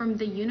from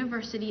the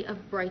University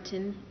of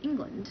Brighton,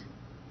 England.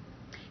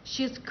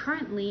 She is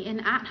currently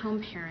an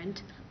at-home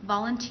parent,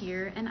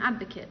 volunteer, and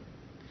advocate.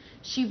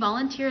 She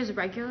volunteers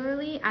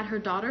regularly at her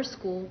daughter's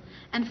school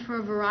and for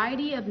a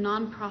variety of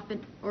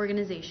nonprofit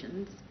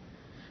organizations.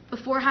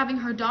 Before having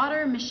her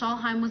daughter, Ms.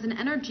 Schalheim was an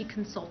energy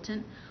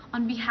consultant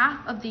on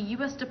behalf of the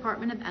U.S.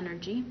 Department of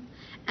Energy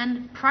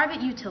and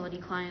private utility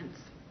clients.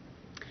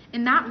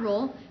 In that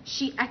role,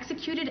 she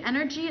executed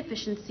energy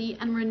efficiency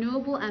and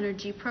renewable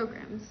energy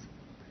programs.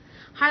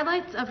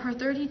 Highlights of her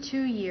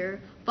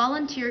 32-year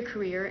volunteer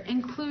career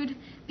include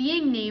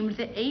being named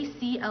the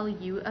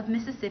ACLU of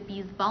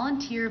Mississippi's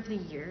Volunteer of the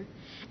Year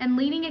and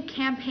leading a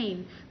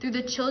campaign through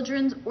the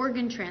Children's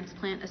Organ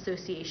Transplant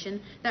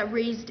Association that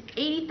raised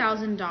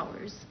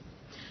 $80,000.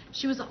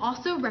 She was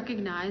also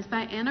recognized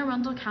by Anne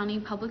Arundel County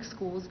Public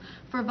Schools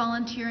for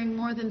volunteering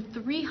more than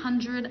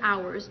 300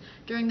 hours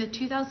during the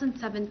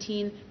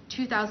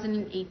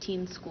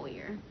 2017-2018 school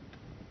year.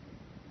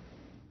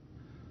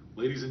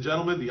 Ladies and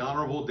gentlemen, the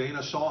Honorable Dana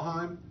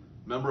Schalheim,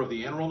 member of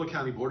the Anne Arundel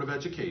County Board of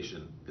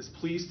Education, is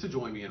pleased to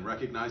join me in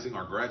recognizing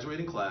our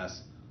graduating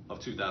class of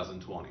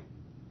 2020.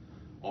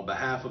 On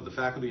behalf of the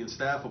faculty and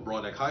staff of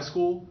Broadneck High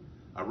School,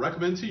 I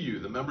recommend to you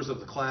the members of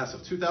the class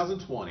of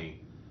 2020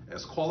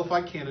 as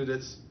qualified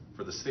candidates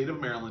for the State of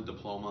Maryland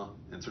Diploma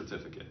and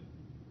Certificate.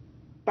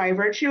 By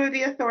virtue of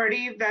the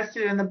authority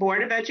vested in the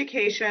Board of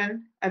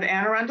Education of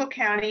Anne Arundel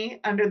County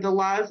under the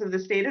laws of the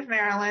State of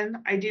Maryland,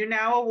 I do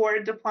now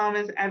award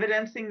diplomas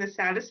evidencing the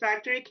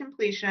satisfactory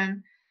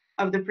completion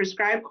of the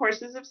prescribed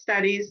courses of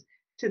studies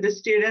to the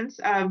students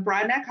of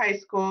Broadneck High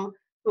School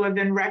who have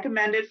been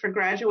recommended for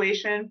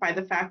graduation by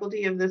the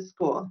faculty of this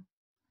school.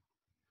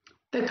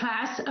 The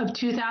class of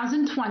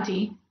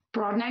 2020,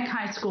 Broadneck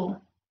High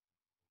School.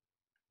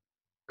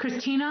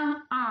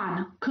 Christina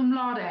Ahn, cum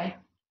laude.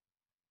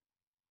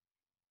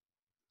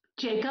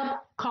 Jacob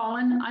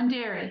Colin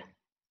Undery.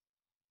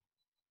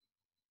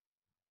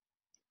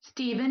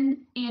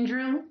 Stephen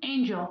Andrew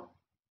Angel.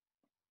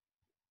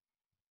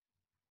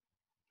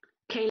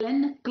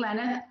 Kaylin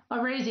Glenneth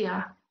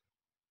Arazia.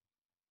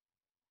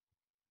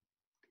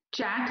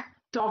 Jack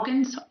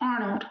Dawkins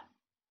Arnold.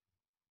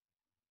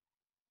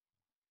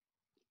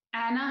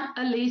 Anna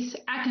Elise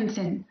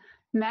Atkinson,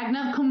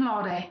 magna cum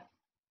laude.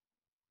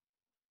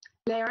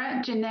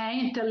 Lara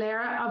Janae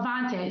Delara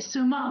Avante,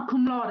 summa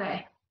cum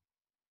laude.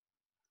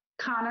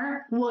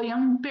 Connor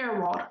William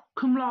Beerwald,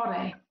 cum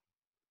laude.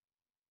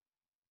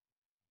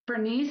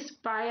 Bernice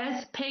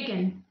Baez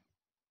Pagan.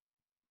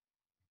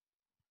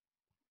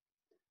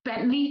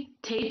 Bentley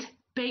Tate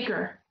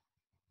Baker.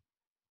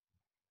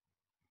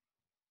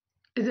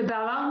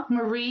 Isabella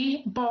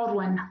Marie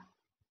Baldwin.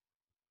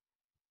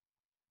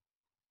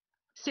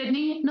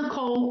 Sydney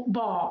Nicole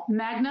Ball,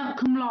 magna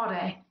cum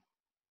laude.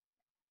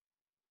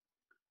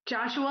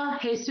 Joshua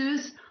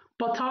Jesus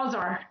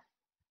Baltazar.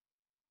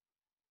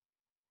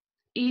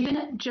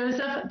 Ethan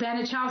Joseph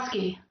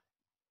Banichowski.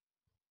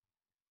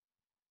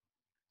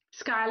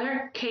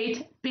 Skylar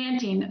Kate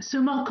Banting,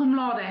 summa cum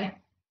laude.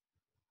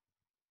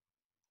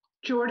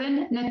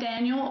 Jordan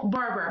Nathaniel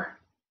Barber.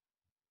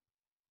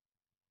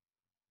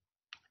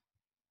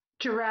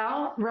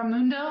 Jarrell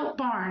Ramundo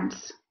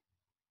Barnes.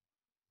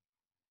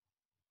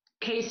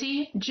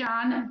 Casey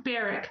John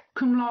Barrick,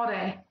 cum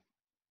laude.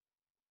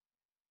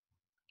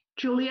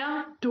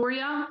 Julia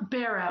Doria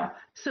Barrow,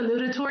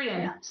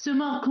 salutatorian,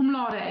 summa cum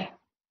laude.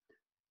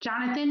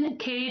 Jonathan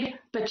Cade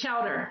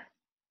Bachelder.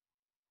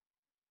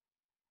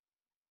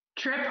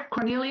 Trip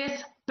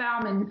Cornelius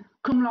Bauman,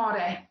 cum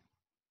laude.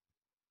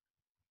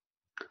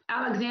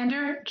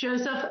 Alexander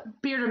Joseph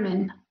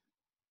Bearderman.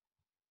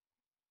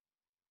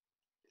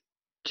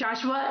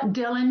 Joshua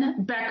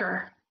Dylan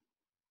Becker.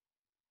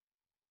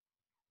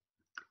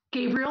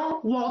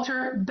 Gabriel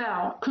Walter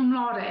Bell, cum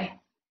laude.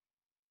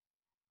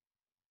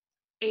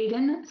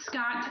 Aiden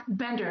Scott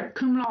Bender,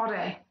 cum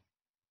laude.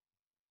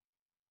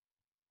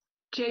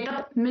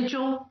 Jacob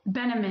Mitchell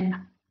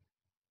Benneman.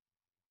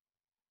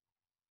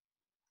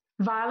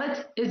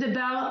 Violet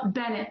Isabel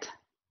Bennett.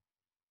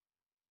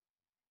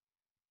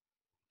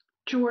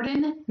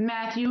 Jordan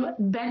Matthew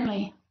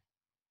Bentley.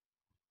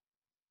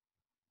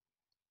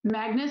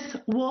 Magnus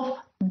Wolf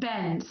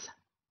Benz.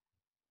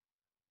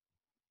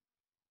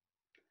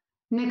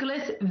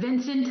 Nicholas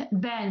Vincent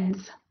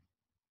Benz.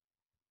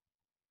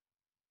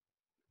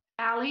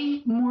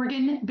 Allie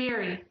Morgan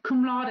Berry,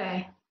 cum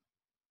laude.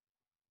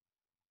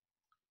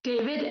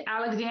 David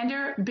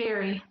Alexander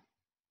Berry.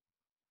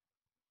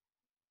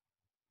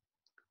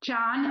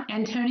 John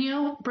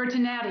Antonio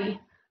Bertinelli,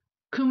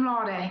 cum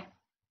laude.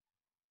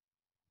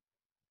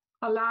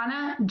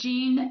 Alana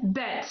Jean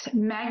Betts,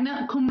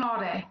 magna cum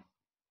laude.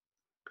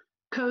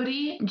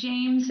 Cody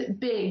James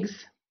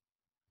Biggs.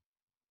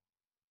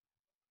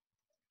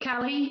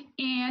 Kelly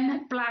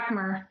Ann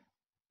Blackmer.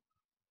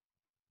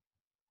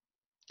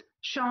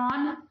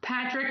 Sean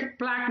Patrick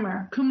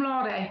Blackmer, cum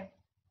laude.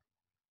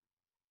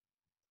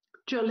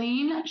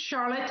 Jolene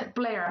Charlotte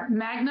Blair,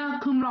 magna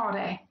cum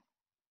laude.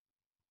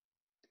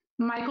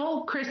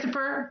 Michael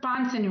Christopher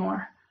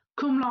Bonsignor,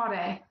 cum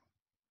laude.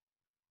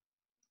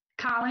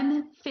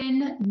 Colin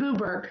Finn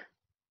Buberg.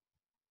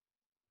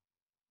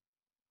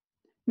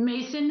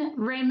 Mason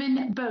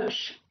Raymond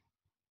Bosch.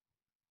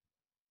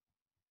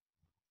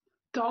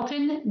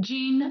 Dalton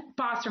Jean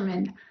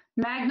Bosserman,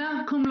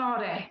 magna cum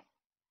laude.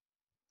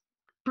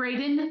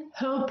 Braden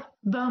Hope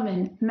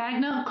Bowman,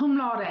 magna cum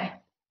laude.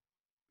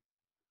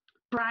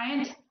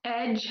 Bryant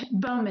Edge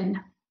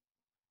Bowman.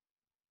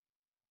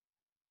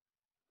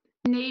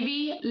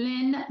 Navy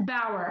Lynn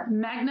Bauer,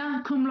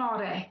 magna cum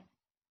laude.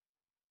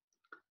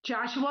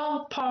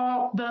 Joshua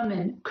Paul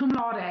Bowman, cum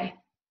laude.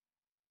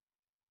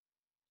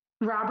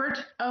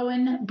 Robert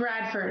Owen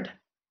Bradford.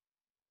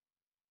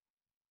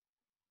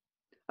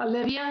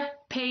 Olivia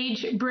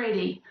Page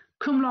Brady,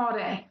 cum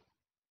laude.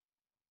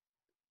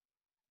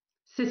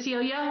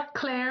 Cecilia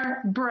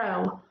Claire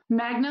Bro,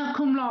 magna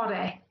cum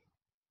laude.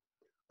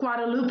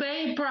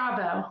 Guadalupe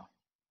Bravo.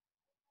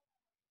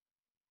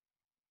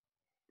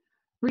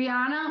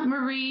 Rihanna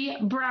Marie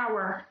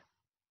Brower.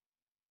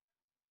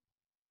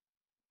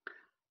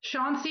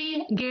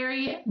 Chauncey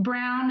Gary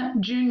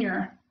Brown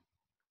Jr.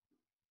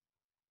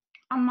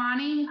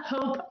 Amani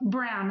Hope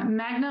Brown,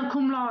 magna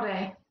cum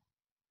laude.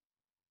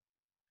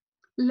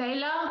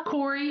 Layla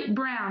Corey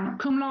Brown,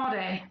 cum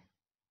laude.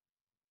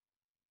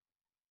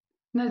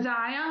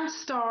 Naziah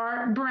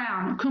Starr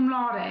Brown, cum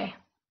laude.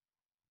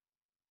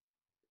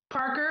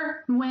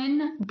 Parker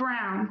Nguyen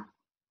Brown.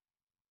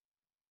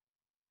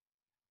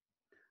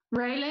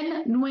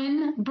 Raylan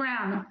Nguyen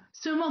Brown,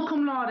 summa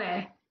cum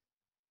laude.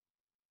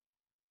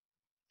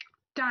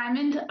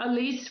 Diamond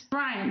Elise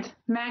Bryant,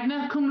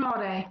 magna cum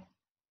laude.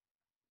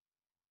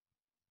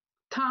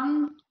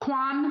 Tung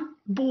Quan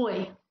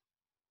Boy.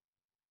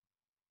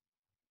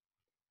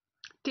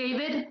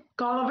 David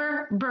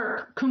Gulliver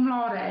Burke, cum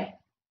laude.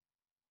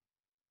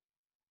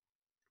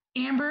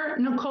 Amber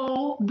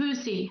Nicole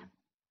Busey.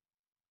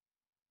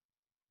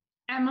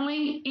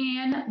 Emily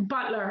Ann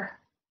Butler.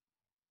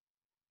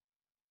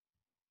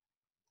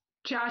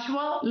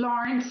 Joshua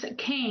Lawrence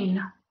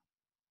Kane.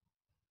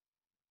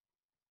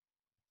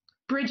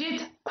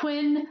 Bridget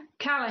Quinn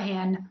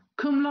Callahan,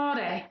 cum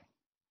laude.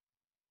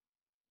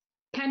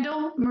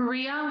 Kendall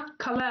Maria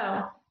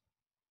Calo.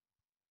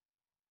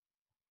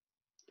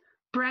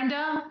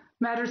 Brenda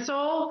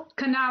Marisol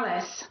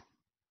Canales.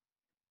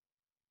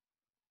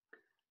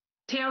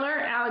 Taylor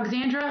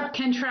Alexandra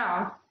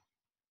Cantrell.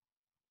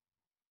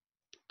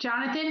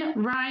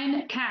 Jonathan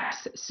Ryan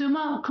Capps,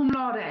 summa cum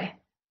laude.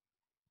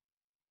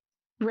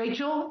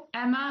 Rachel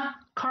Emma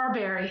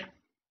Carberry.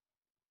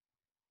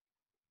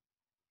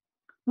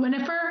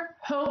 Winifred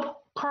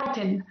Hope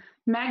Carlton,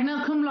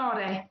 magna cum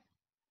laude.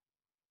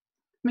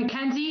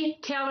 Mackenzie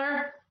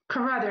Taylor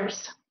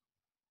Carruthers.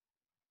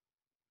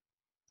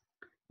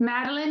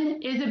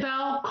 Madeline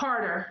Isabel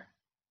Carter.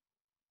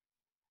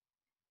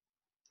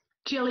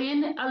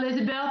 Jillian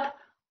Elizabeth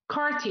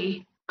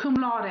Carty, cum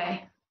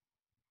laude.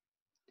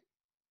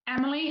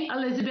 Emily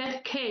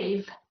Elizabeth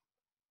Cave.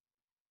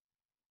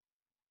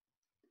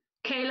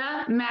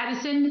 Kayla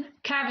Madison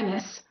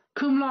Cavanis,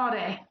 cum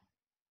laude.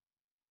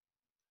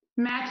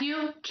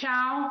 Matthew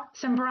Chow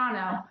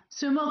Sembrano,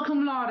 summa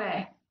cum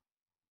laude.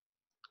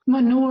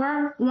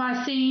 Manur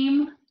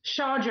Wasim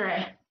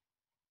Chaudhry.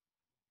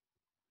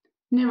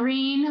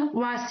 Nareen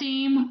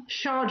Wasim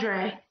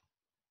Chaudhry.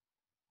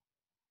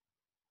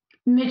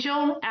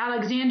 Mitchell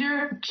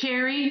Alexander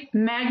Cherry,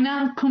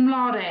 magna cum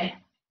laude.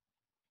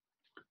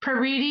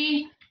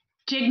 Paridi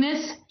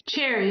Jignis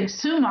Cherry,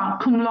 summa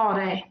cum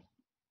laude.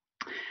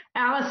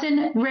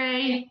 Allison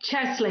Ray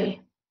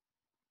Chesley.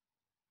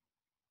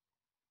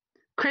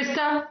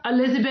 Krista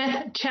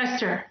Elizabeth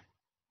Chester.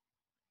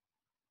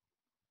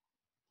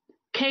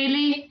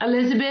 Kaylee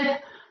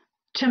Elizabeth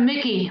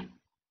Chamicki.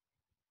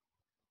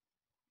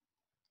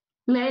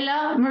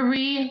 Layla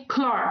Marie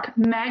Clark,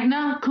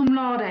 magna cum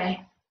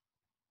laude.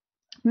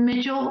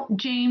 Mitchell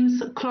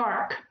James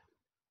Clark.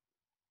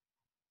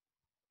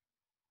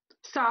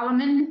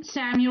 Solomon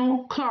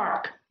Samuel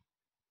Clark.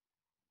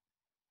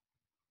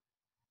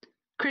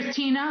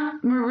 Christina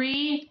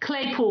Marie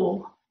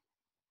Claypool.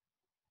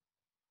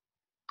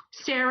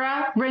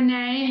 Sarah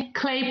Renee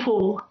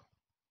Claypool.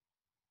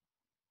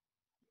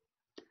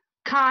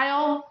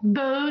 Kyle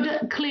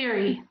Bode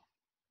Cleary.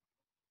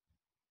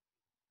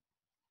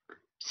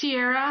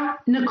 Sierra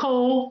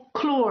Nicole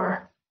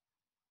Clore.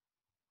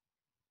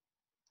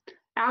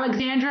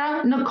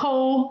 Alexandra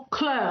Nicole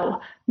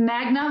Clow,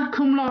 magna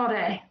cum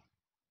laude.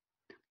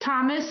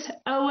 Thomas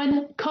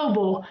Owen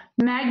Coble,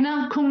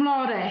 magna cum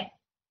laude.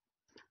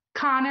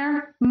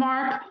 Connor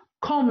Mark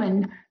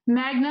Coleman,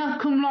 magna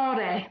cum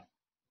laude.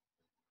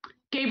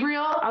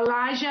 Gabriel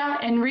Elijah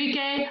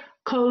Enrique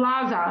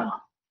Colazo.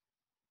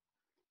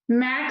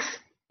 Max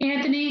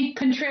Anthony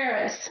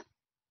Contreras.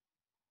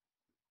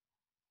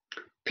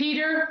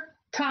 Peter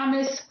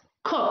Thomas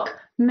Cook,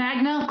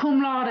 magna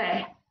cum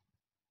laude.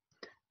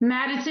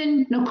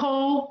 Madison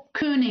Nicole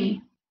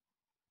Cooney.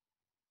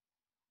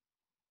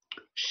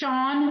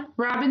 Sean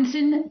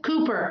Robinson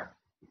Cooper.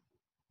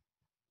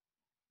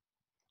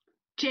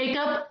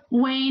 Jacob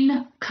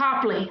Wayne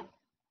Copley.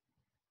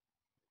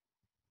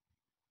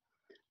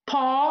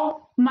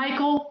 Paul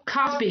Michael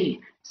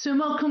Cosby,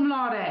 summa cum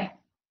laude.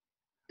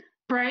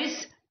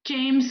 Bryce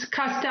James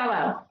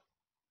Costello.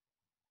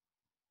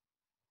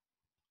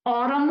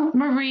 Autumn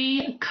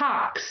Marie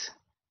Cox.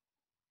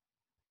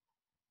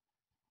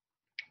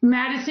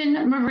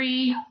 Madison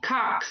Marie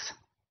Cox.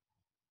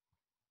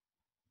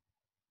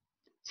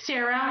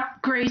 Sarah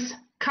Grace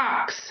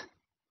Cox.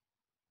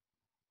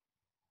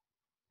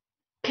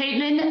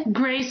 Caitlin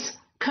Grace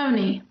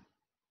Coney.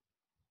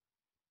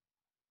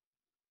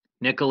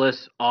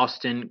 Nicholas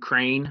Austin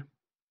Crane.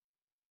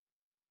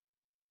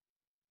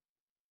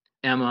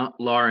 Emma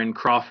Lauren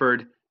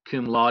Crawford,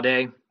 cum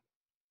laude.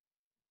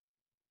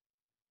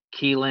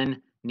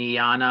 Keelan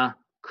Niana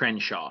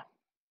Crenshaw.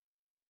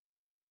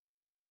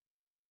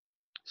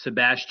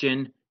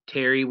 Sebastian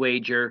Terry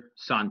Wager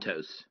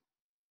Santos.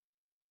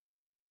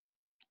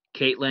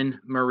 Caitlin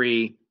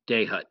Marie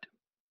Dehut.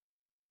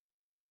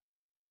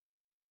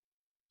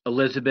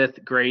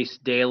 Elizabeth Grace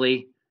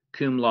Daly,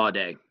 cum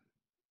laude.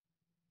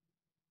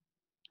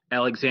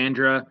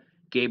 Alexandra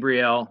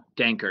Gabrielle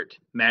Dankert,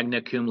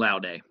 magna cum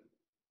laude.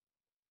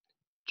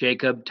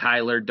 Jacob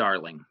Tyler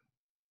Darling.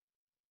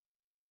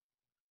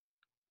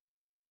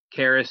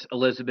 Karis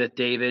Elizabeth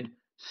David,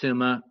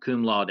 summa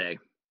cum laude.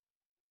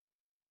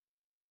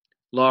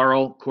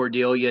 Laurel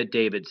Cordelia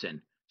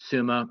Davidson,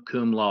 summa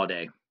cum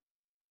laude.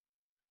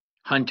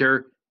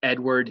 Hunter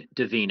Edward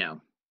Davino.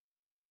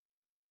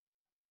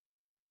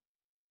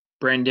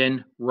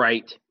 Brendan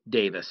Wright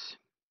Davis.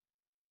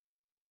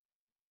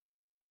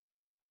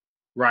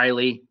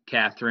 Riley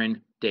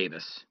Catherine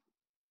Davis.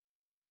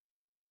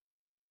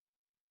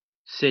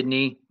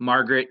 Sydney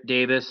Margaret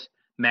Davis,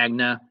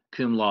 magna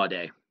cum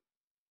laude.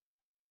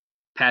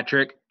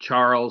 Patrick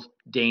Charles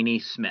Daney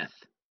Smith.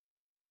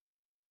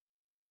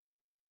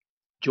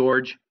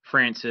 George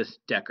Francis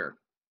Decker.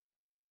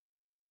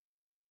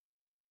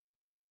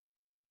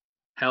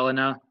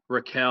 Helena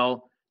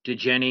Raquel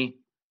DeJenny,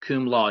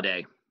 cum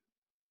laude.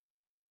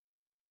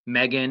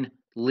 Megan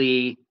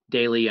Lee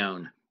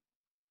DeLeon.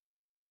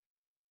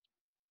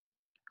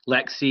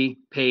 Lexi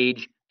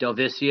Paige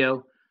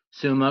Delvicio,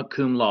 summa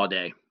cum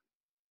laude.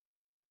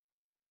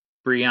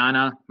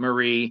 Brianna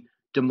Marie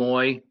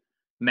DeMoy,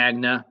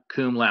 magna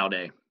cum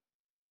laude.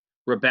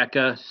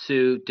 Rebecca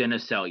Sue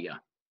Denicelia.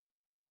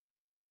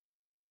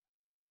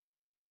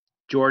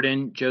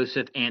 Jordan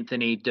Joseph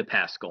Anthony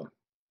DePascal.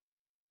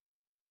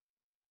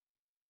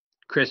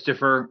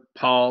 Christopher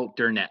Paul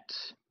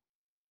Durnetz.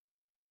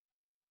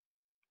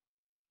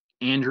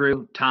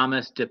 Andrew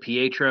Thomas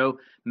DePietro,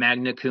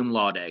 magna cum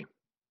laude.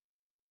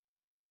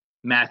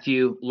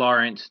 Matthew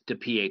Lawrence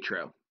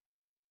DePietro.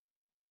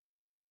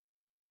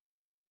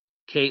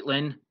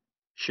 Caitlin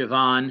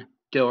Siobhan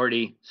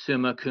Doherty,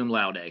 summa cum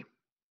laude.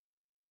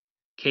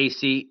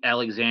 Casey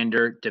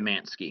Alexander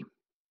Demansky.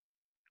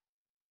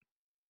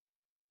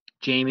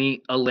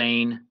 Jamie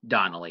Elaine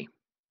Donnelly.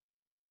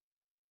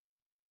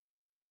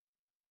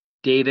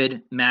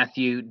 David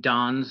Matthew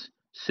Dons,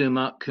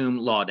 summa cum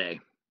laude.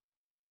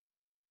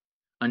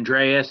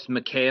 Andreas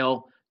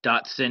Mikhail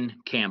Dotson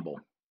Campbell.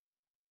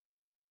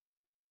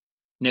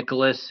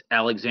 Nicholas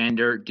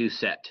Alexander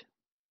Doucette.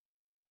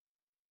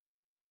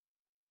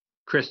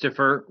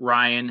 Christopher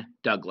Ryan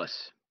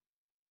Douglas.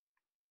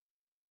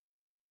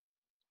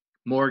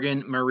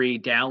 Morgan Marie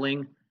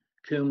Dowling,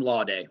 cum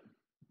laude.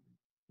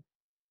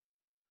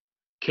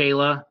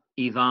 Kayla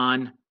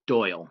Yvonne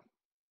Doyle.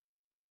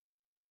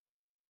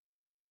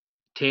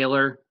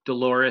 Taylor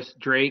Dolores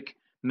Drake,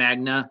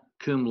 magna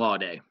cum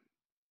laude.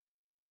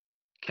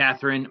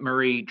 Catherine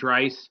Marie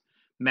Dreiss,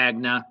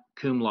 magna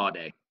cum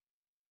laude.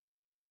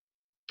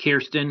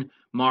 Kirsten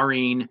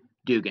Maureen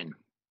Dugan.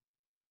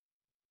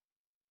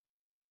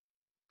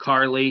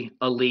 Carly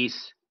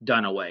Elise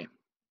Dunaway.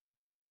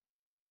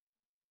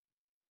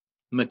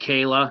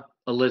 Michaela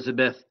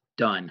Elizabeth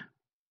Dunn.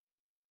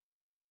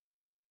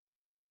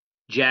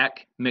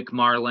 Jack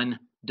McMarlin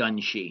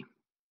Dunshee.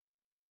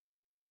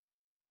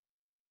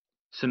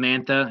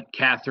 Samantha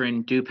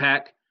Catherine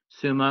Dupac,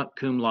 summa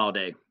cum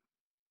laude.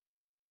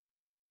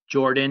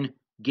 Jordan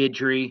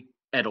Gidry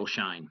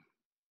Edelshine.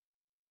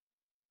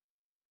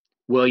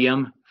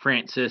 William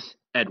Francis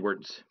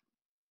Edwards.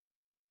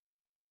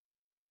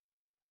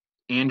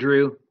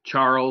 Andrew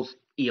Charles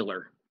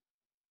Ealer.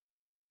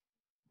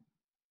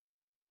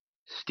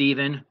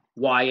 Stephen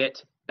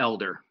Wyatt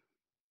Elder.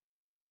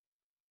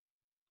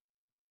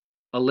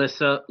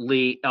 Alyssa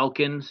Lee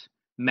Elkins,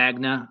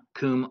 magna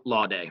cum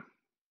laude.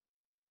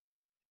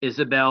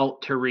 Isabel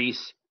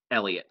Therese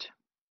Elliott.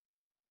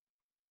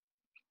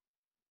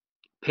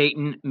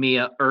 Peyton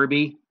Mia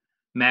Irby,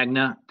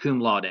 magna cum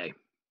laude.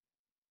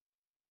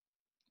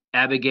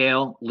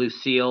 Abigail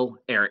Lucille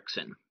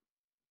Erickson.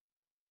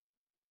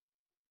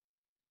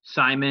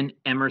 Simon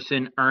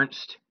Emerson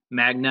Ernst,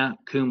 magna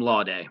cum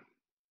laude.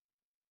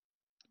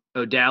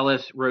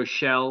 Odalis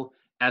Rochelle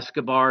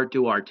Escobar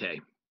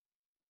Duarte.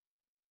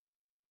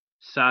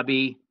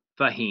 Sabi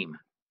Fahim.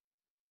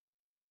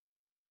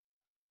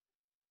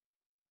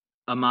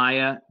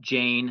 Amaya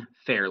Jane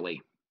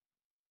Fairley.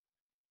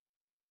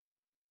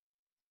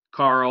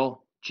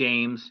 Carl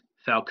James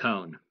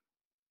Falcone.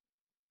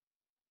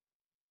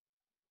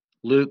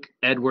 Luke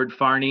Edward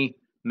Farney,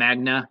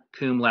 magna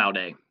cum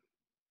laude.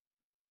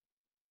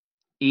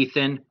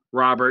 Ethan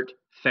Robert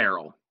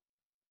Farrell.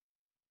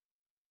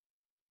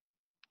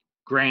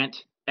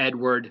 Grant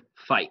Edward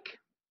Fike.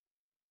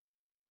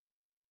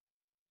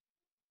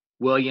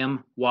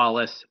 William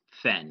Wallace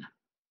Fenn.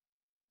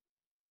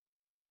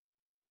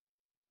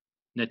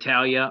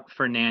 Natalia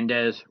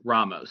Fernandez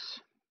Ramos.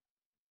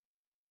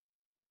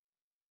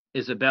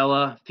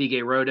 Isabella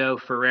Figueroa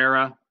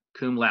Ferreira,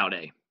 cum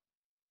laude.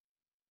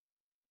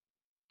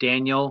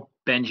 Daniel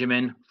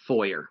Benjamin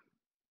Foyer.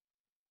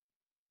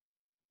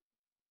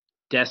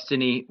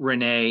 Destiny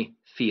Renee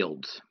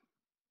Fields.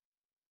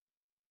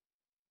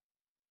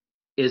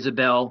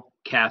 Isabel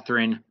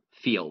Catherine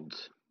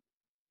Fields.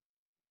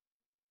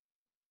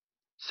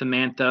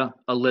 Samantha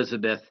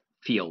Elizabeth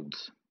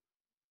Fields.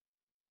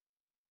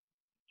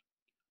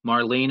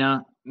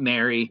 Marlena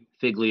Mary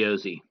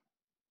Figliozzi.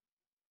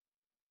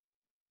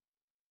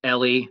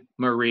 Ellie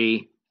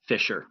Marie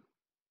Fisher.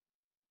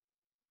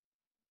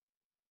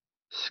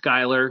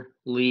 Skylar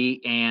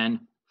Lee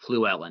Ann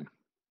Fluellen.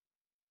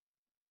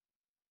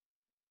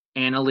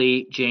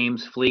 Annalie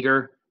James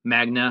Flieger,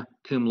 magna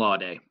cum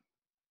laude.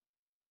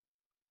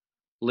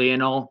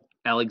 Leonel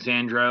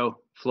Alexandro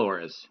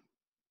Flores.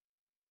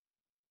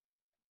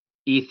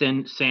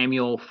 Ethan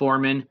Samuel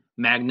Foreman,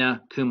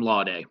 magna cum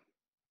laude.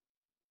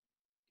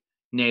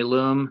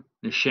 Nalum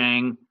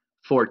Nshang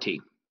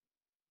Forti.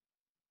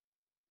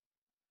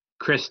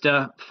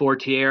 Krista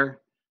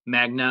Fortier,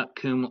 magna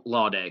cum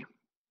laude.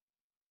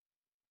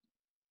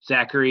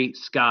 Zachary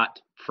Scott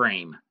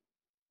Frame.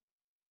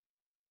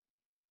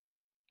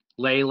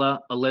 Layla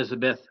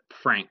Elizabeth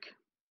Frank.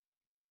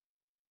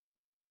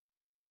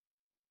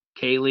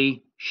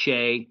 Kaylee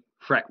Shea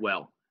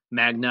Fretwell,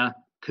 magna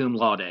cum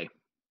laude.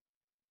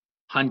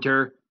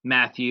 Hunter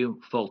Matthew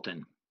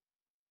Fulton.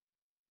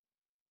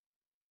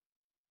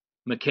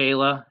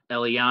 Michaela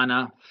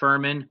Eliana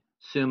Furman,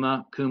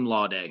 summa cum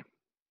laude.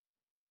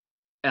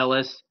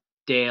 Ellis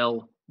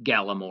Dale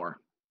Gallimore.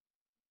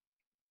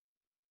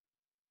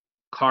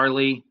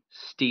 Carly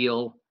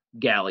Steele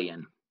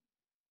Gallion.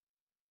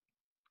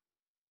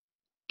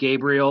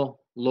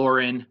 Gabriel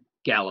Lauren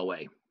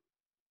Galloway.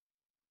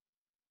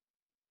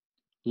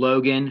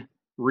 Logan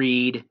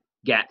Reed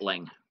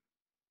Gatling.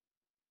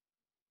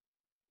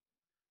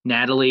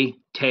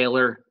 Natalie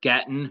Taylor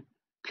Gatton,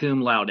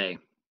 cum laude.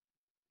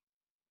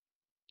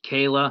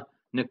 Kayla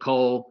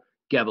Nicole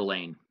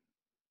Gebelane.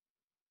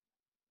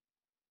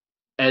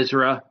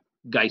 Ezra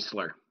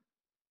Geisler.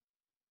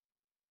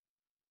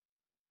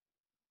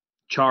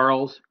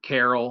 Charles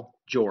Carroll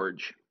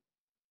George.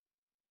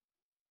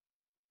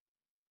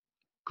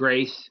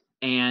 Grace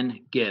Ann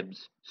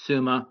Gibbs,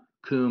 summa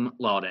cum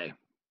laude.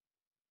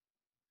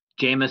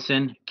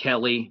 Jameson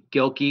Kelly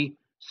Gilkey,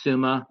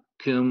 summa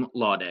cum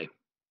laude.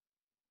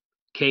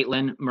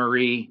 Caitlin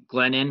Marie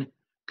Glennon,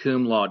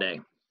 cum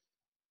laude.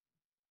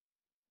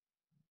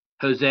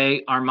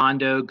 Jose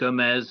Armando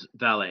Gomez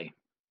Valle.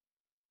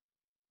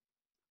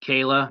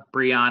 Kayla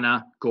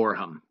Brianna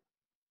Gorham.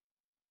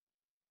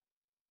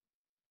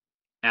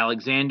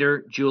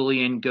 Alexander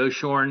Julian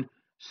Goshorn,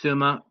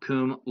 summa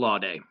cum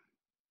laude.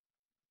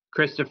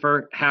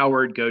 Christopher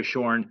Howard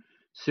Goshorn,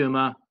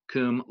 summa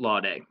cum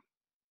laude.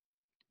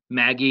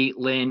 Maggie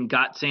Lynn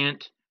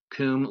Gottsant,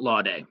 cum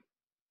laude.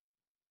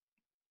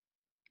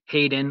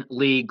 Hayden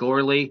Lee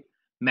Gorley,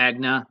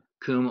 magna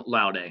cum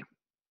laude.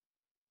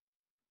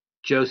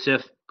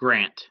 Joseph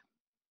Grant.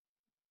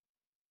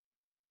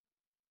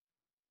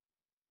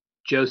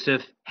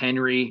 Joseph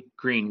Henry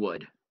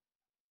Greenwood.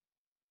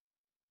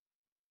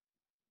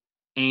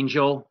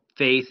 Angel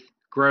Faith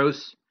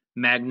Gross,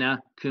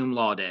 magna cum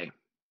laude.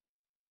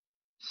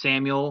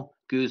 Samuel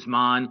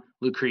Guzman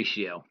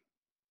Lucrecio.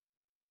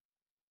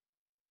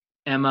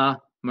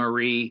 Emma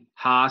Marie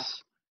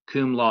Haas,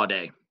 cum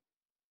laude.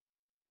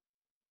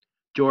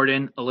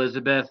 Jordan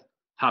Elizabeth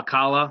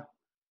Hakala,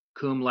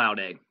 cum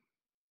laude.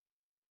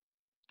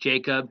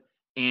 Jacob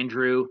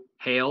Andrew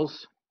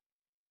Hales.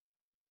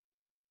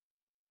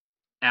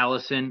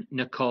 Allison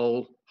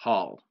Nicole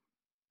Hall.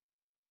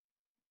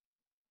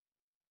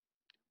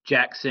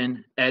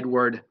 Jackson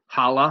Edward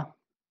Holla.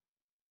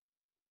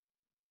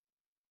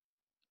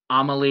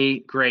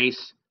 Amelie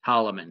Grace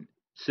Holloman,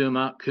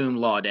 summa cum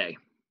laude.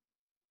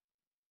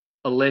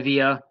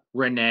 Olivia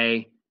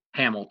Renee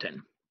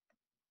Hamilton.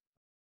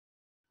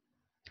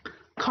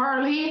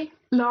 Carly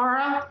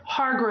Laura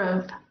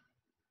Hargrove.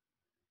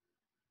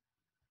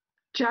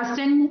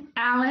 Justin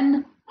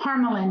Allen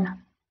Harmelin.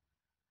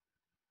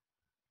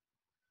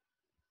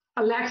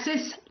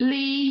 Alexis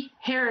Lee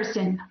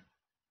Harrison.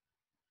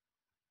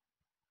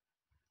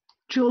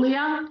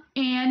 Julia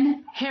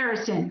Ann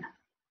Harrison.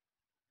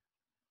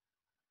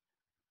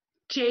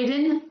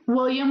 Jaden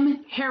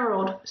William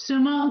Harold,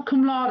 summa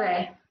cum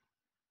laude.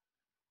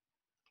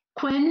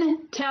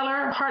 Quinn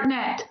Taylor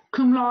Hartnett,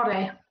 cum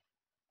laude.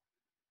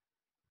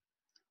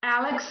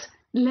 Alex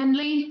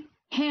Lindley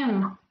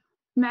Him,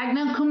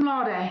 magna cum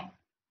laude.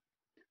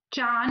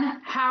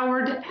 John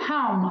Howard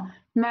Helm,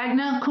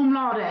 magna cum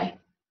laude.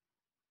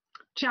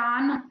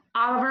 John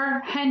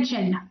Oliver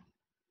Henchen.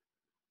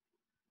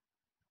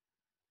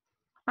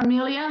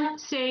 Amelia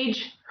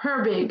Sage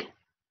Herbig.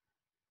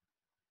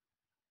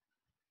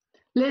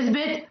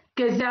 Lisbeth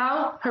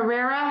Gazelle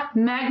Herrera,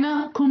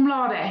 magna cum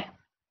laude.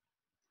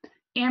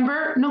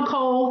 Amber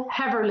Nicole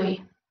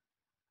Heverly.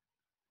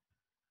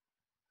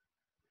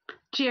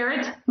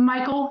 Jarrett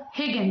Michael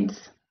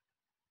Higgins.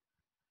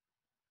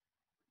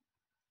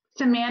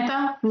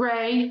 Samantha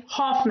Ray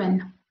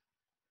Hoffman.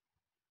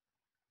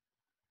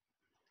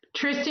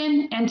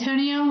 Tristan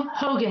Antonio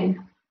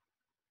Hogan.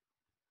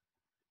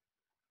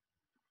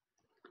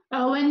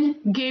 Owen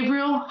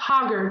Gabriel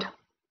Hoggard.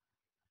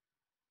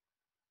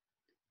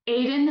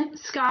 Aiden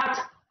Scott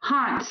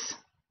Hantz.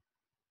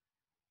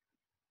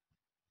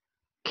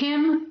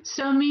 Kim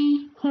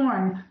Somi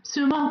Horn,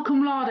 summa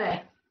cum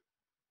laude.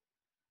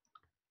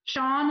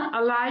 Sean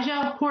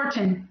Elijah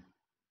Horton.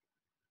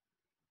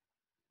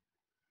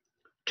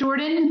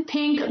 Jordan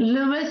Pink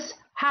Lewis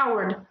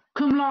Howard,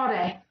 cum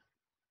laude.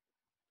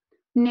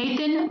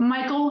 Nathan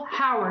Michael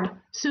Howard,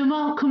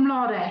 summa cum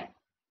laude.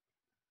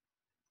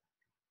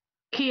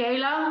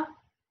 Kiela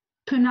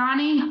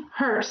Punani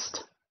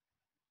Hurst.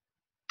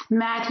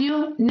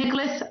 Matthew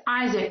Nicholas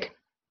Isaac.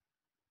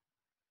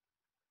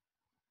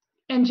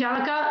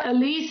 Angelica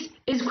Elise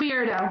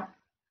Izquierdo.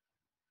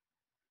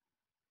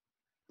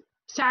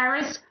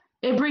 Cyrus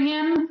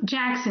Ibrahim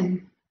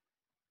Jackson.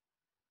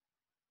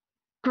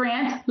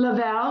 Grant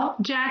Lavelle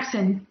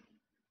Jackson.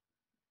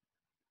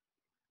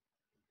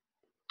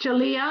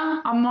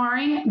 Jalea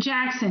Amari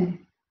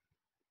Jackson.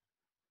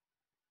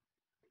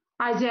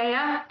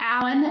 Isaiah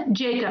Allen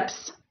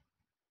Jacobs.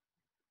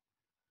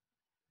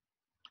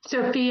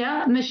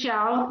 Sophia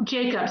Michelle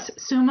Jacobs,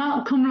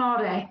 summa cum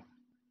laude.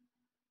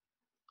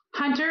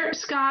 Hunter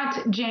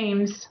Scott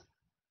James.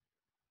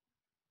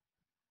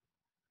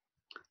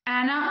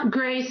 Anna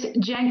Grace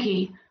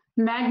Jenke,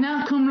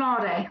 magna cum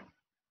laude.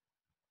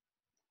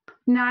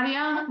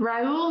 Nadia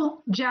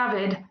Raul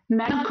Javid,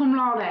 magna cum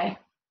laude.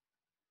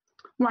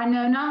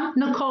 Winona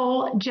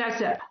Nicole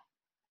Jessup.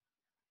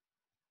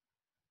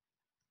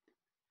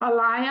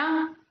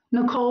 Alaya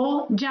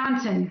Nicole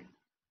Johnson.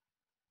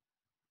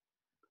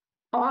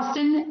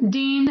 Austin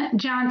Dean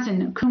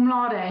Johnson, cum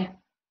laude.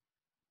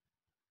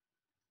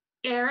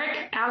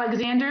 Eric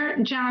Alexander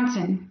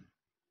Johnson.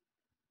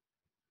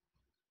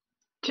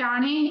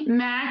 Johnny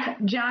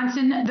Mack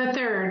Johnson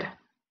III.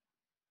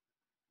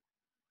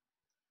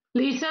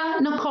 Lisa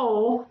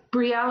Nicole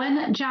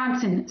Briellen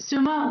Johnson,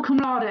 summa cum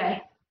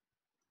laude.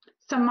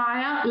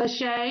 Samaya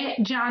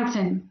Lachey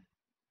Johnson.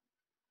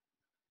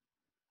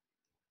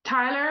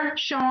 Tyler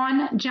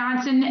Sean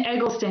Johnson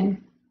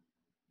Eggleston.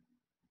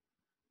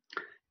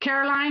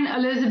 Caroline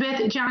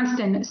Elizabeth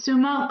Johnston,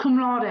 summa cum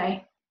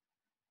laude.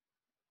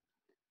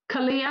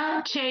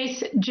 Kalia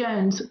Chase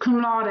Jones,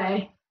 cum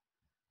laude.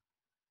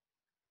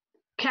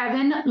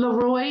 Kevin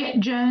Leroy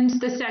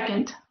Jones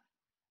II.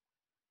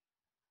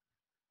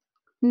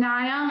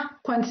 Naya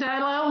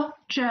Quincello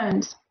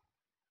Jones.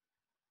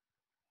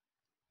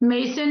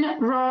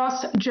 Mason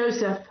Ross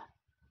Joseph.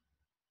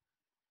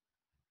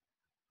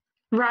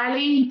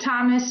 Riley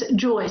Thomas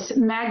Joyce,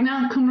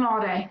 magna cum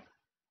laude.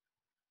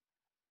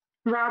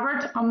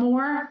 Robert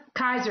Amor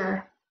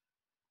Kaiser.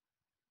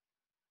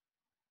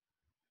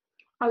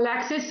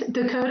 Alexis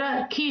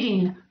Dakota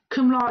Keating,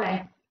 cum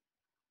laude.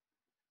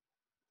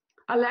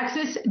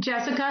 Alexis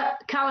Jessica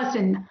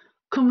Callison,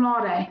 cum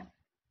laude.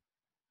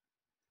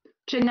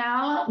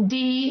 Janelle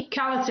D.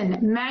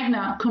 Callison,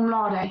 magna cum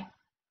laude.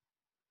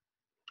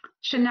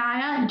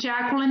 Shania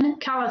Jacqueline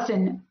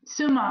Callison,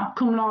 summa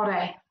cum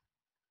laude.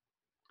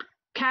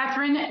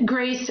 Catherine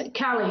Grace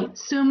Kelly,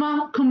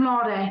 summa cum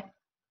laude.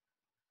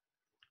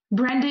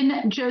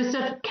 Brendan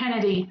Joseph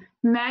Kennedy,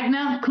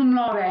 magna cum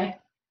laude.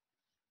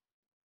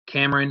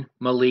 Cameron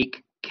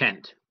Malik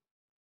Kent.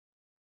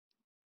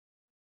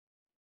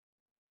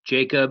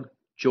 Jacob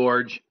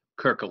George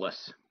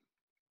Kirkelis.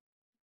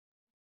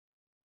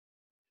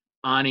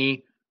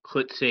 Ani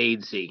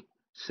Klutsadze,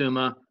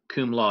 summa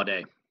cum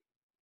laude.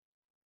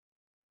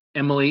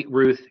 Emily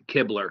Ruth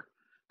Kibler,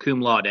 cum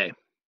laude.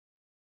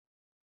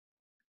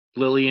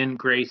 Lillian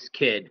Grace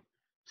Kidd,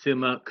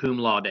 summa cum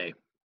laude.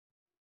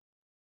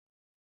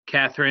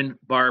 Catherine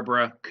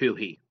Barbara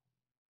Coohey.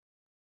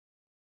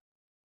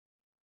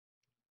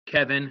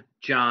 Kevin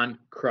John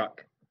Kruk.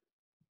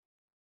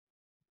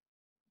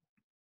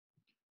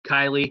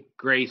 Kylie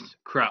Grace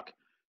Kruk,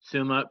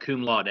 summa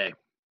cum laude.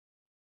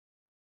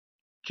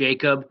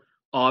 Jacob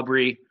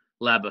Aubrey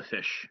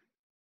Labafish.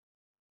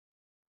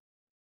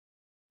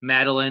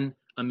 Madeline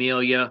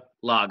Amelia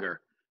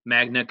Lager,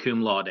 magna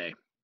cum laude.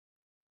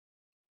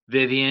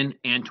 Vivian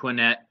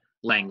Antoinette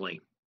Langley.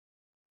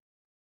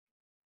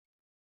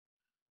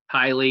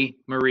 Hailey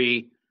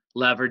Marie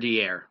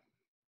Laverdiere.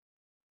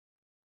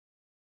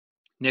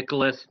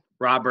 Nicholas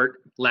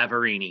Robert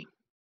Lavarini.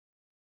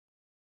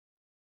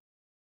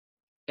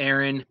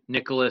 Aaron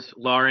Nicholas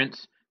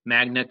Lawrence,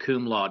 magna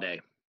cum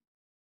laude.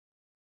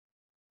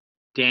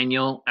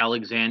 Daniel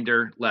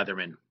Alexander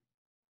Leatherman.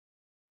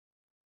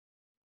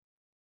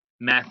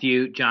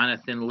 Matthew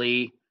Jonathan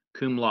Lee,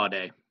 cum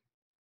laude.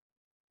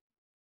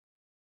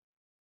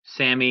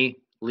 Sammy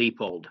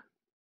Leopold.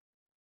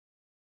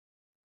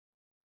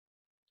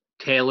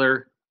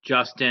 Taylor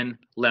Justin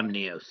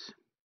Lemnios.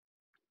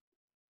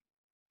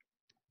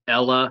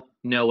 Ella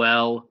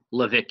Noel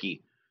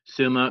Levicki,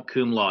 summa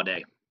cum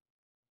laude.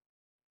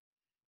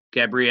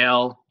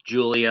 Gabrielle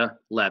Julia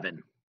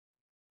Levin.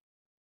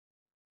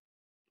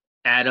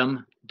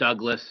 Adam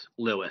Douglas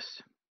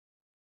Lewis.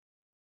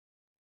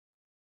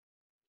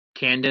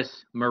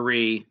 Candace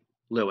Marie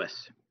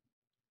Lewis.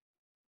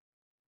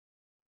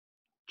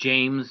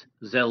 James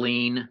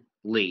Zeline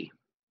Lee.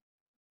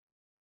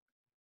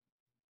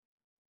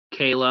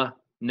 Kayla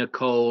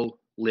Nicole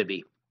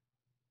Libby.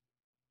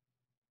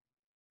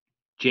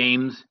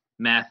 James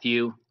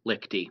Matthew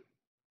Lichty.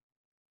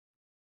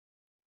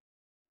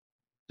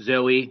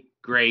 Zoe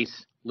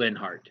Grace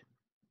Linhart.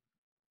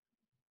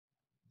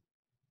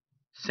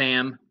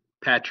 Sam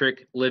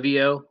Patrick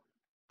Livio,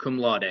 cum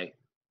laude.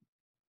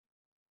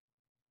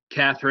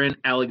 Catherine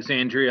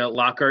Alexandria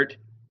Lockhart,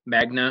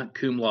 magna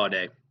cum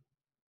laude.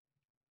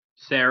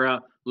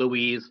 Sarah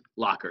Louise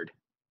Lockard.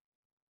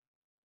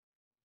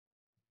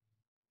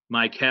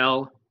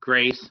 Michael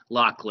Grace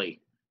Lockley,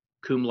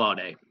 cum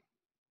laude.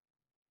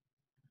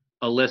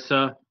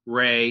 Alyssa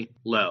Ray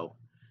Lowe,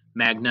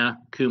 magna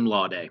cum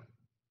laude.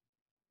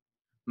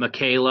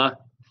 Michaela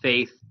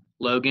Faith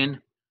Logan,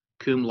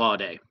 cum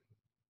laude.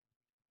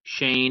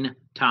 Shane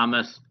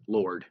Thomas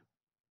Lord.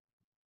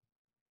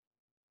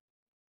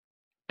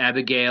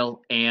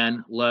 Abigail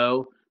Ann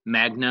Lowe,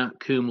 magna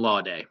cum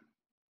laude.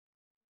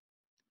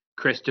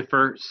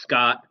 Christopher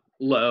Scott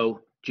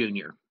Lowe,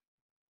 Jr.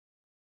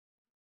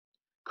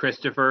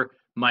 Christopher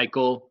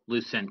Michael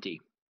Lucenti.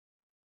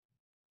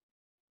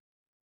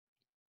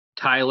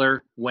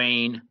 Tyler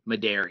Wayne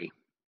Maderi.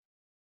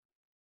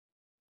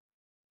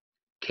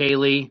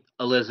 Kaylee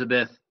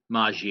Elizabeth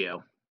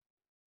Maggio.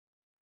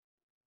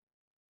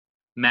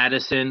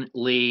 Madison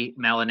Lee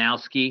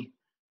Malinowski,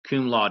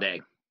 cum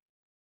laude.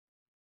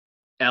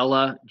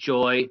 Ella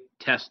Joy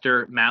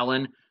Tester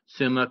Mallon,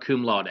 summa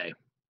cum laude.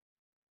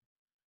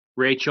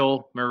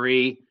 Rachel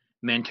Marie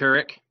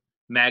Manturik,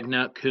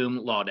 magna cum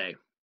laude.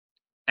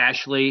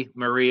 Ashley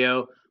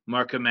Mario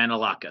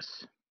Marcomanalakis.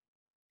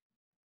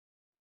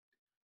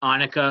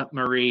 Annika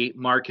Marie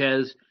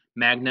Marquez,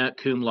 magna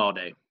cum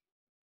laude.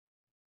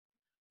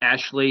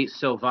 Ashley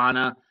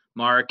Silvana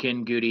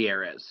Marican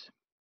Gutierrez.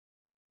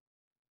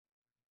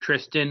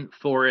 Tristan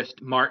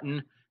Forrest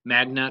Martin,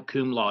 magna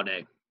cum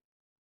laude.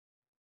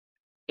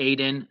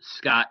 Aiden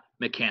Scott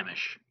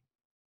McCamish.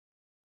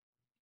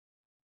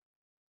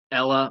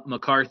 Ella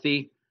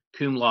McCarthy,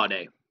 cum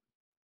laude.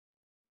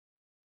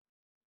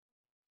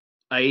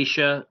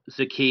 Aisha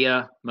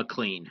Zakia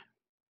McLean.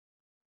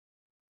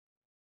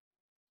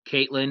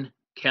 Caitlin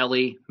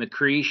Kelly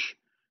McCreesh,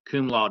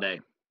 cum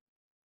laude.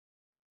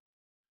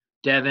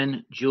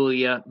 Devin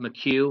Julia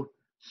McHugh,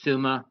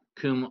 summa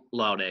cum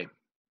laude.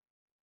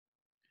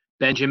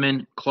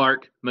 Benjamin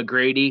Clark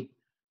McGrady,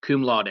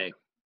 cum laude.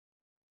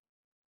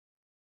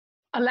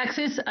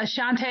 Alexis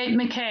Ashante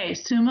McKay,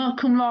 summa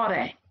cum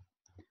laude.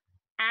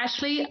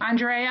 Ashley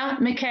Andrea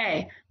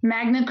McKay,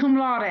 magna cum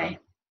laude.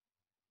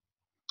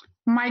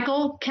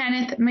 Michael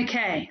Kenneth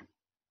McKay.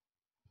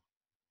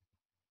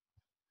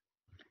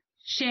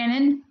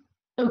 Shannon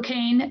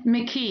O'Kane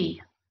McKee.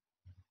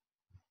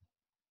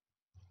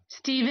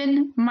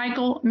 Stephen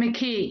Michael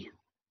McKee.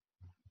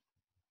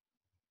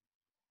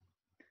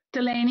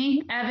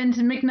 Delaney Evans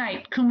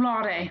McKnight, cum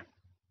laude.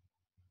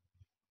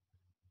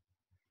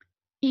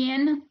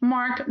 Ian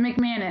Mark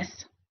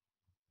McManus.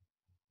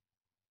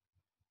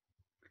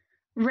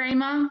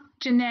 Rayma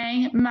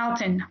Janae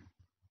Melton.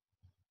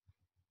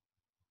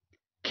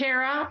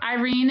 Kara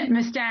Irene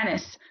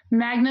Mistanis,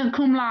 magna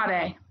cum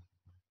laude.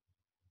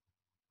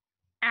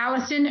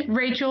 Allison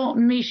Rachel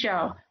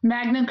Michaud,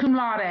 magna cum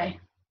laude.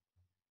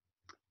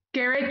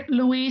 Garrett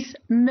Louise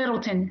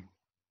Middleton.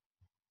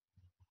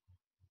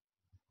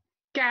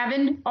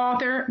 Gavin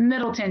Arthur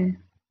Middleton.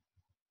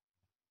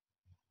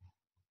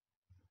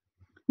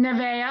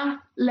 Nevea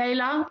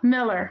Layla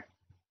Miller.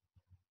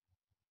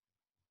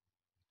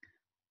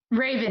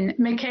 Raven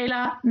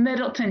Michaela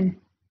Middleton.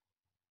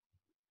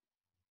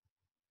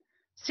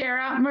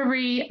 Sarah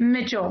Marie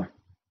Mitchell.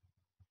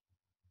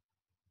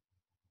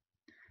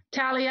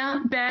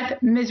 Talia Beth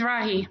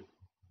Mizrahi.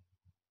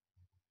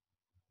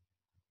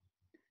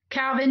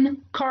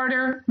 Calvin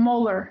Carter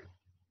Moeller.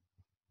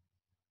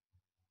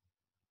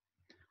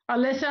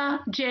 Alyssa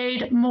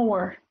Jade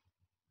Moore.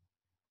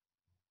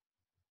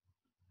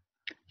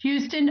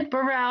 Houston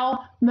Burrell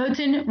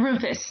Moten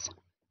Rufus.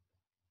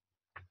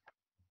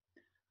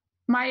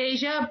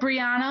 Myasia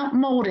Brianna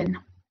Molden.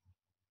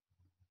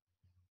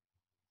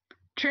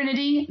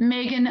 Trinity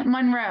Megan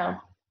Monroe.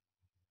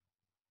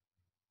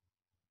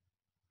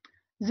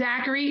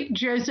 Zachary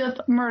Joseph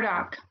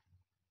Murdoch.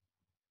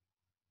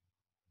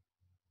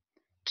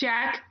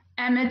 Jack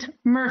Emmett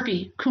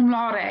Murphy, cum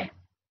laude.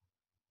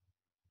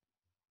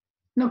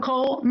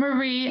 Nicole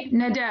Marie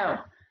Nadeau,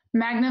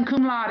 magna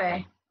cum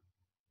laude.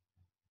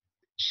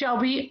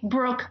 Shelby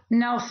Brooke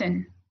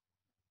Nelson.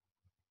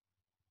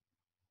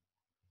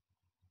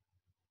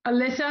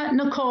 Alyssa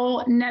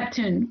Nicole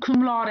Neptune,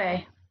 cum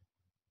laude.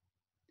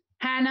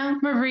 Hannah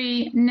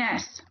Marie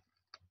Ness.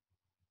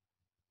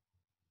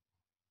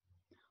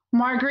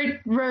 Margaret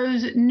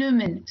Rose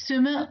Newman,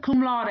 summa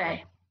cum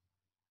laude.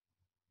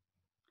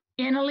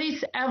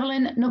 Annalise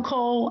Evelyn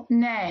Nicole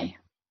Ney.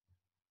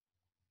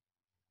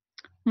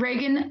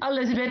 Reagan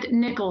Elizabeth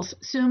Nichols,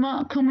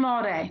 summa cum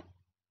laude.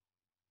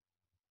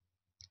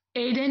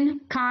 Aiden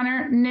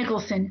Connor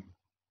Nicholson.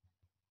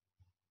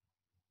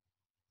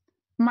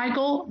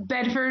 Michael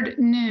Bedford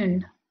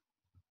Noon.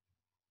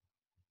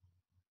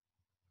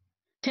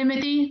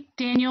 Timothy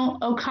Daniel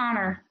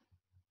O'Connor.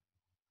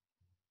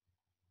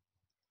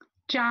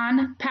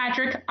 John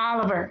Patrick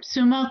Oliver,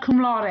 summa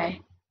cum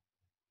laude.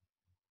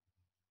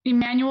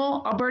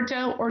 Emmanuel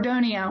Alberto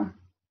Ordonio.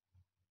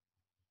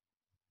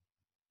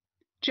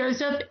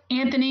 Joseph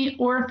Anthony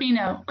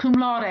Orfino, cum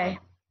laude.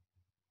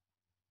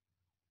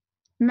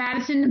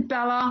 Madison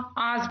Bella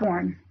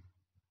Osborne.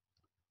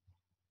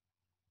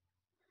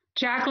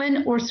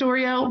 Jacqueline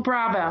Osorio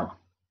Bravo.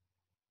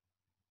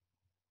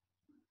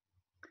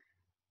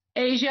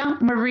 Asia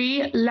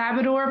Marie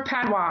Labrador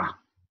Padua.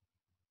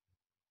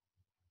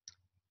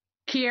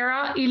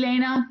 Kiera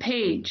Elena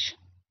Page.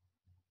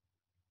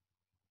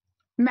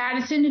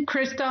 Madison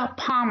Krista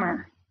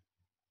Palmer.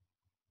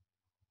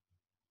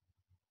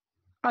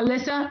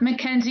 Alyssa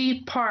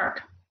Mackenzie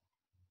Park.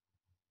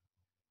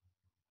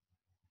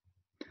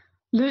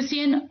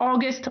 Lucian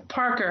August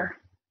Parker.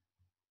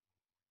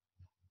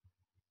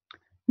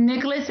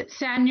 Nicholas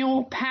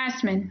Samuel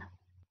Passman.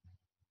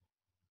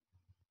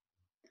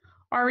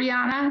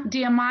 Ariana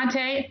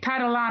Diamante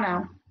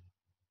Catalano.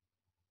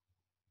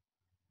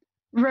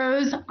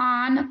 Rose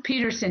Ann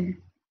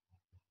Peterson.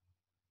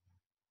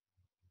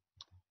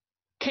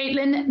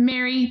 Caitlin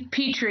Mary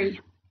Petrie.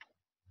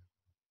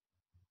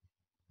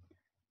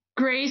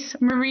 Grace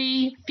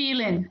Marie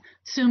Phelan,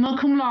 summa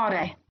cum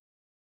laude.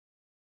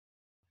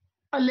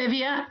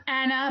 Olivia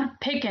Anna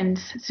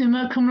Pickens,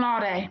 summa cum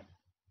laude.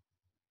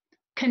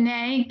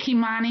 Kanae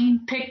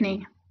Kimani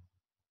Pickney.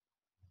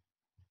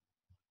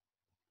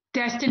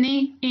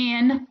 Destiny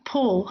Ann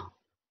Poole.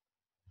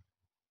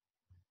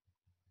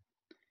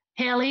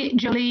 Haley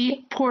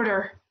Jolie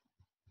Porter.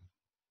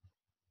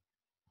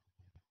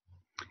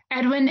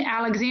 Edwin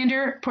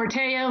Alexander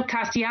Porteo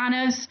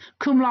Castellanos,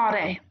 cum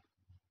laude.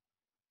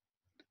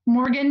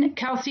 Morgan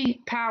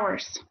Kelsey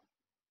Powers.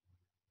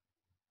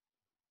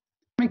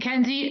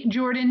 Mackenzie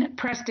Jordan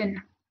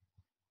Preston.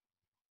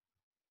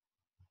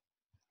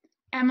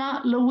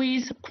 Emma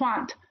Louise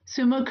Quant,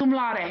 summa cum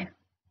laude.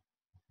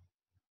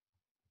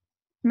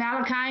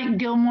 Malachi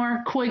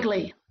Gilmore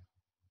Quigley.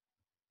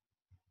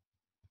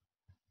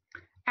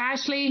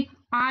 Ashley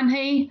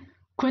Anhe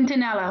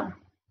Quintanello.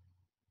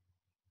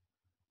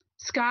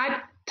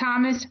 Scott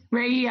Thomas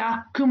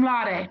Reia, cum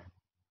laude.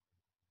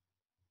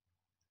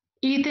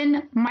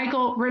 Ethan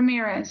Michael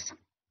Ramirez.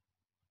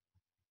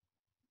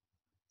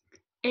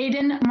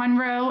 Aiden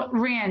Monroe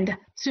Rand,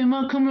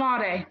 summa cum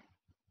laude.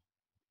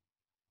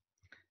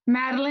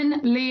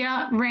 Madeline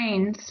Leah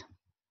Rains.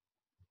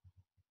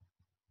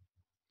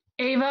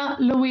 Ava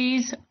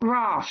Louise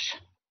Roche.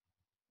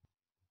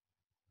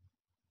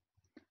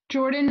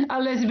 Jordan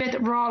Elizabeth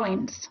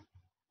Rawlings.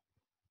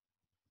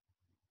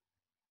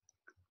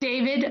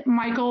 David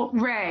Michael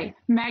Ray,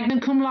 magna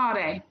cum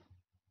laude.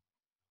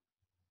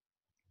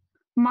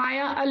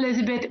 Maya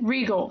Elizabeth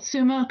Regal,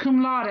 summa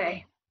cum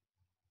laude.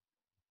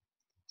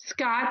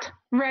 Scott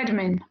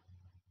Redman.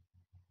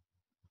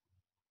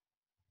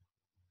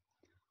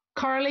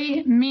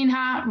 Carly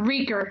Minha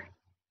Reeker.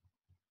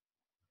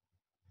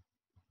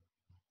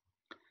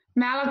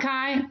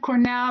 Malachi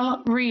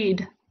Cornell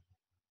Reed.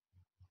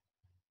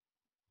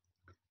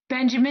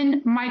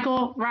 Benjamin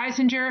Michael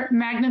Reisinger,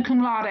 magna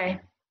cum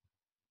laude.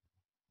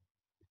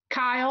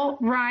 Kyle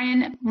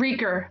Ryan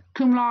Reeker,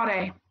 cum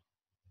laude.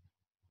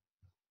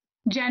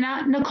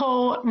 Jenna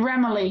Nicole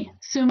Remily,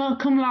 summa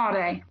cum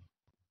laude.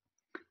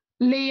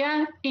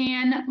 Leah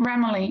Ann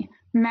Remily,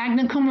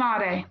 magna cum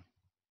laude.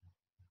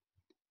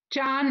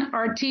 John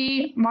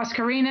R.T.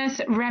 Mascarenas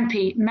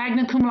Rempe,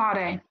 magna cum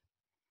laude.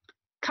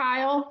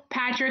 Kyle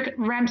Patrick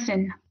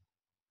Remsen.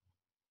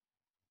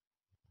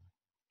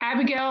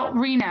 Abigail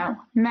Reno,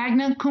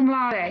 magna cum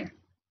laude.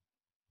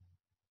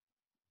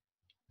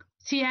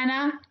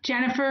 Sienna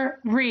Jennifer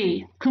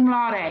Ree, cum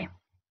laude.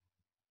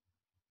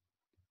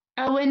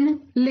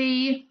 Owen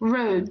Lee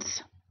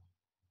Rhodes.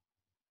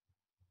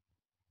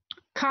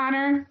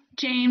 Connor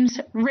James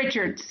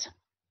Richards.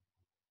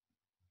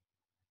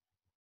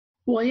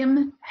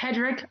 William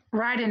Hedrick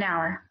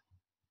Ridenauer.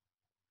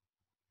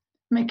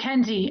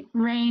 Mackenzie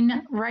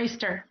Rain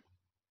Reister.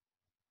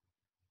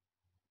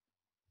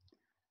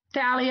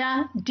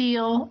 Thalia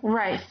Deal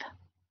Rife.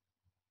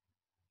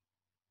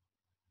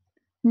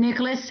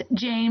 Nicholas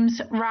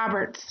James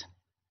Roberts.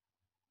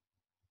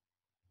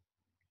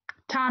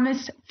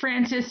 Thomas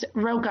Francis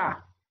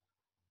Roca.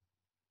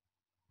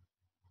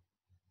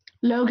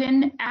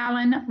 Logan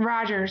Allen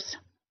Rogers.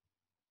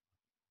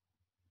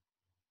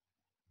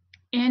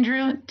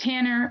 Andrew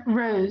Tanner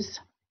Rose.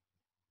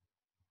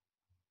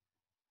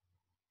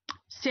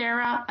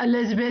 Sarah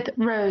Elizabeth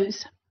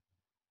Rose.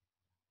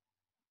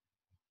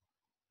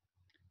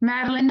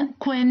 Madeline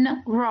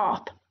Quinn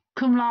Roth,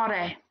 cum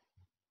laude.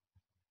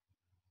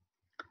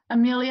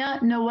 Amelia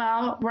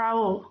Noel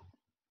Raoul.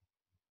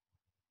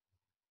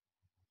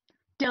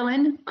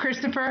 Dylan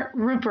Christopher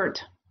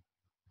Rupert.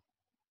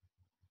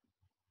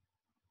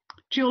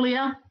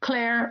 Julia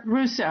Claire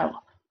Russo,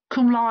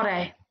 cum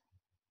laude.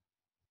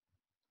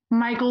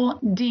 Michael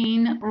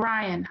Dean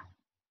Ryan.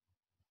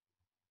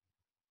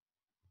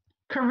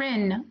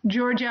 Corinne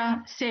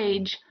Georgia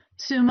Sage,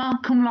 summa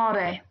cum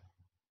laude.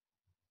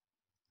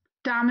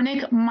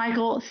 Dominic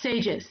Michael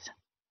Sages.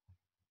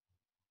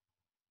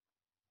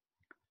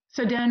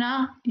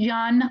 Sedona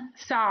Jan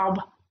Saub,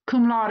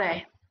 cum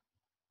laude.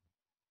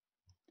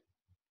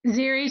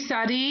 Ziri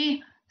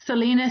Sadi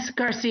Salinas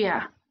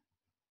Garcia.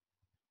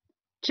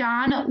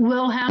 John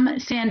Wilhelm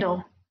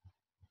Sandel.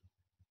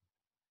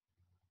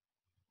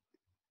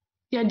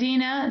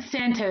 Yadina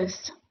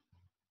Santos.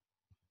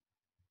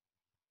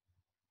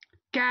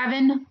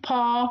 Gavin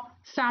Paul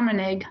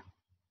Samanig.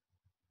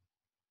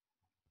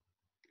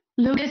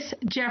 Lucas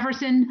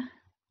Jefferson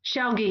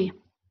Shelgi.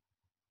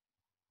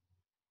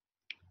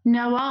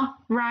 Noah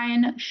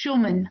Ryan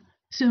Schulman,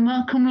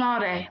 summa cum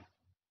laude.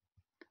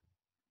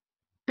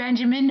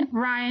 Benjamin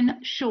Ryan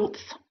Schultz.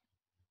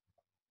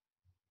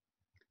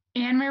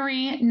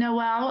 Anne-Marie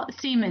Noel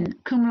Seaman,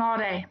 cum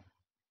laude.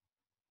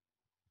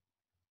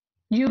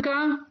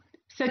 Yuka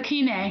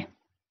Sakine.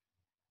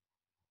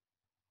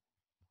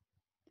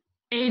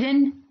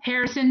 Aiden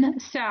Harrison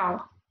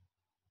Sell.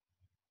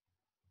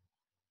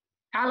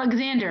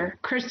 Alexander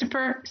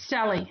Christopher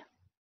Selly.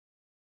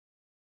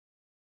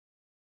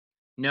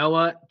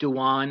 Noah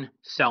Dewan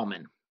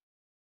Selman.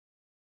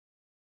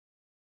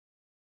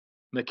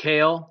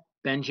 Mikhail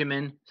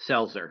Benjamin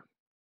Selzer.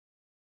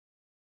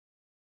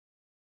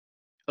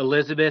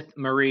 Elizabeth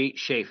Marie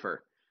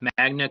Schaefer,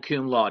 magna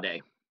cum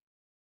laude.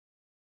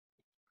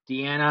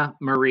 Deanna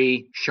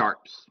Marie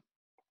Sharps.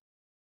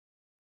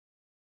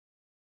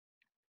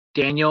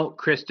 Daniel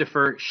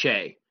Christopher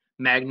Shea,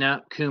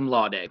 magna cum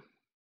laude.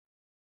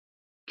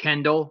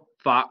 Kendall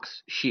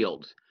Fox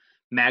Shields,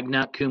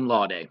 magna cum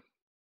laude.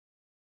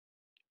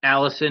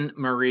 Allison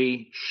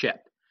Marie Ship,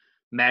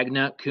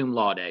 magna cum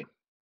laude.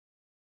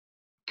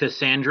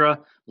 Cassandra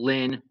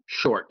Lynn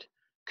Short,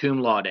 cum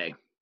laude.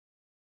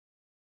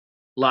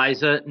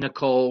 Liza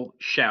Nicole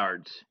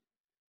Showards,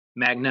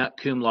 magna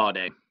cum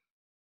laude.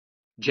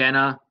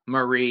 Jenna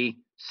Marie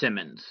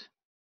Simmons.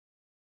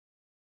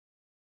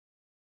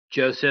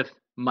 Joseph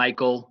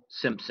Michael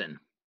Simpson.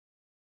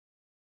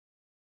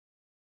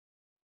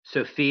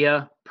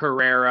 Sophia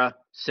Pereira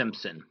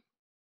Simpson.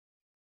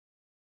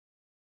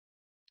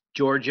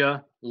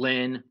 Georgia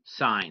Lynn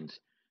Sines,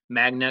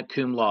 magna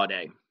cum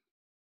laude.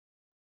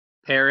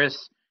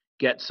 Paris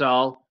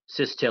Getzal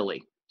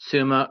Sistili,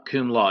 summa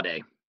cum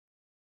laude.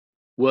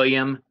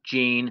 William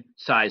Jean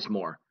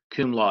Sizemore,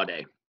 cum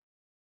laude.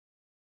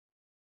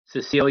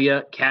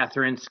 Cecilia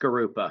Catherine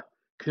Scarupa,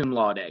 cum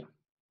laude.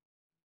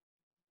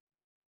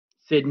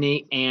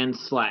 Sydney Ann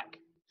Slack,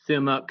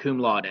 summa cum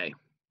laude.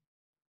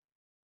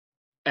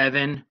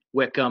 Evan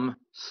Wickham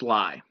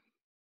Sly.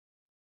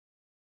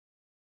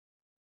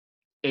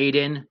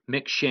 Aidan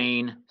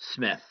McShane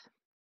Smith.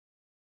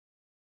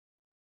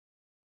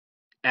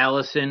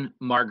 Allison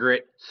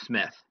Margaret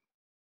Smith.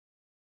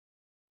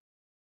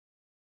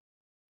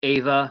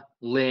 Ava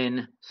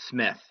Lynn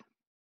Smith.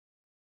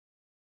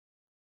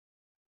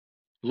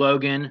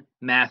 Logan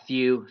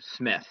Matthew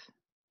Smith.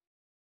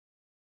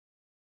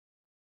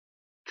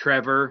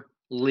 Trevor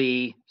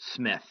Lee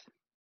Smith.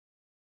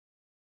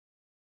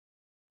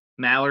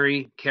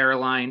 Mallory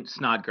Caroline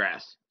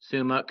Snodgrass,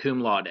 summa cum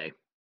laude.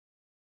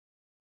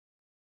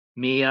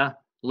 Mia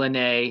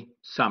Lene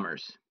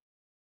Summers.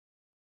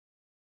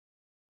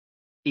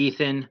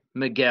 Ethan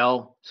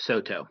Miguel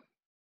Soto.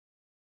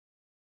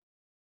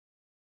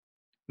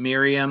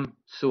 Miriam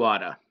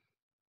Suada.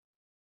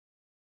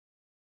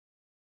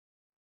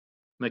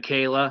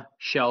 Michaela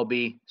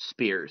Shelby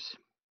Spears.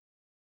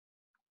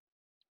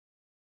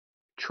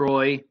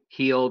 Troy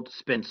Heald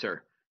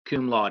Spencer,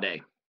 cum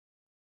laude.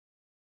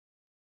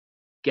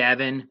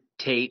 Gavin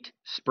Tate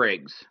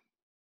Spriggs.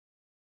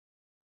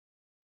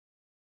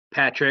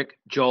 Patrick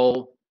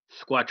Joel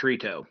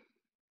Squatrito.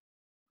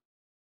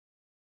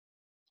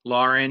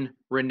 Lauren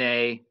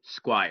Renee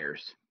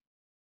Squires.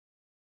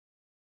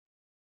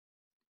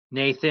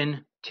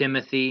 Nathan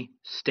Timothy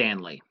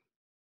Stanley.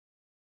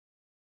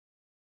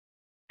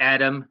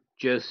 Adam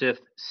Joseph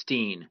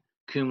Steen,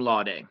 cum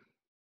laude.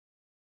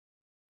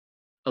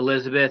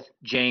 Elizabeth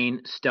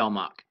Jane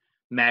Stelmach,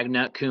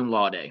 magna cum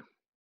laude.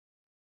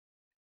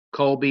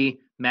 Colby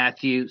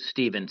Matthew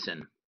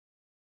Stevenson.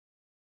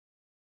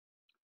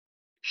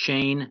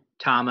 Shane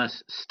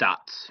Thomas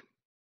Stotts.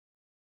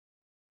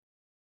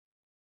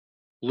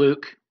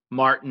 Luke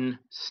Martin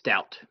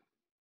Stout.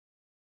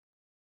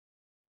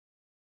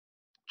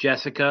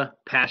 Jessica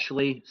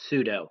Pashley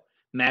Sudo,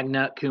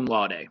 magna cum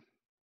laude.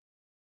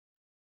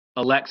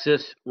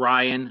 Alexis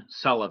Ryan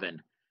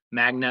Sullivan,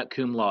 magna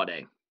cum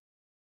laude.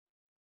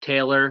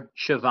 Taylor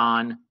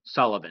Siobhan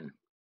Sullivan.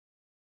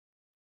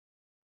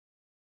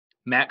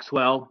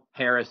 Maxwell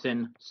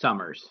Harrison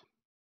Summers.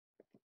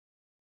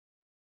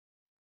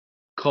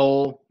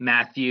 Cole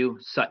Matthew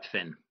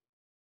Sutphin.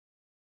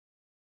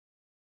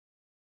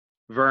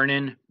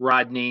 Vernon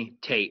Rodney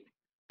Tate,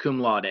 cum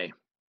laude.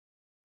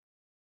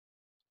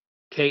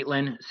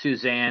 Caitlin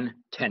Suzanne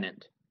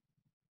Tennant.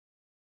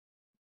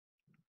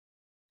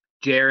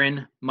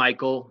 Jaron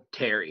Michael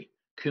Terry,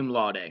 cum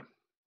laude.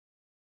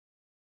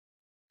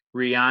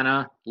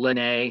 Rihanna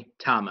Lene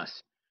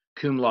Thomas,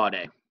 cum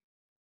laude.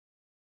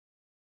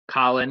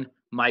 Colin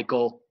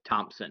Michael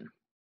Thompson.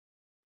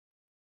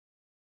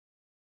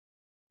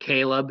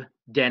 Caleb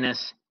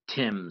Dennis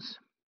Timms.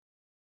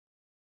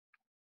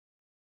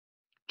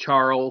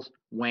 Charles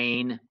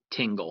Wayne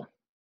Tingle.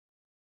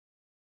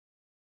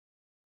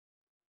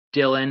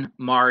 Dylan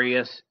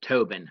Marius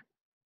Tobin,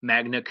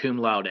 magna cum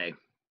laude.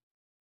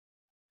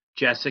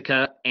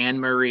 Jessica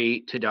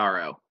Anne-Marie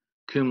Tadaro,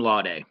 cum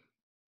laude.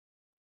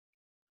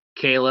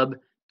 Caleb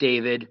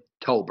David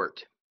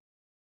Tolbert.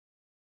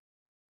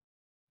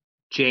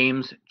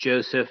 James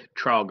Joseph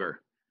Trauger,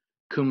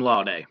 cum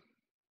laude.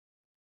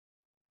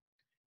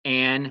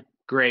 Anne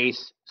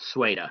Grace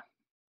Sueda.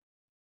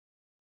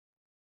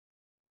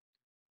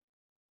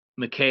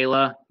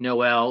 Michaela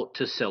Noel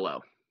Tasillo.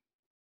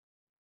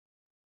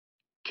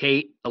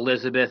 Kate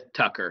Elizabeth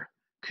Tucker,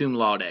 cum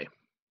laude.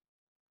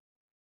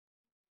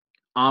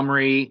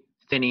 Omri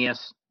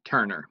Phineas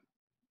Turner.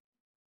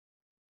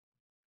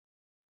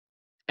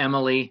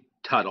 Emily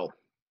Tuttle.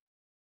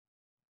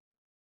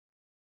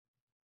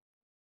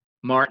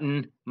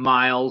 Martin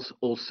Miles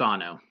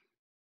Ulsano.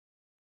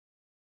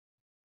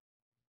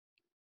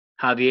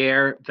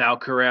 Javier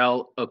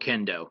Valcarel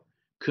Oquendo,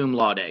 cum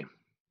laude.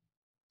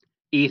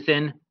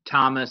 Ethan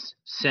Thomas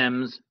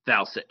Sims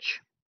Valsich.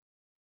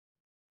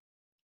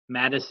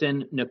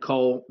 Madison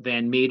Nicole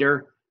Van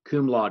Meter,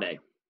 cum laude.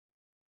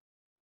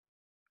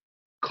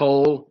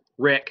 Cole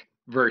Rick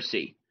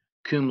Versey,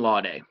 cum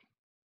laude.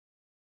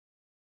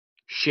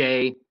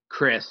 Shay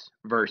Chris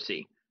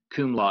Versey,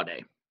 cum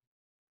laude.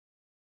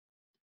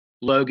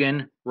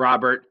 Logan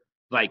Robert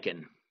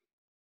Viken.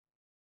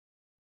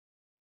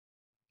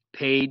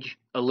 Paige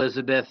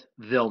Elizabeth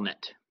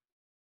Vilnett.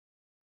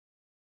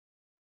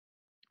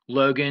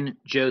 Logan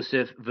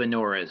Joseph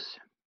Venores.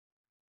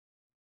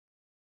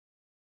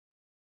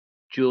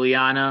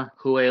 Juliana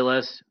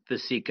Huelas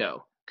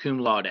Vesico, cum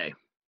laude.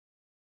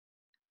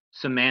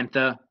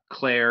 Samantha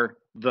Claire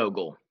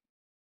Vogel.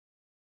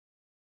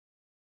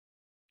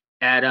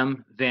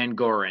 Adam Van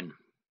Goren.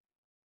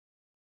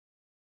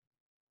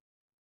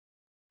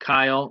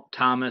 Kyle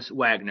Thomas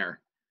Wagner,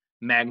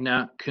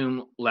 magna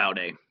cum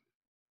laude.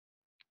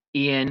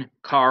 Ian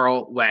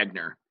Carl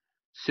Wagner,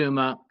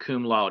 summa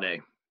cum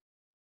laude.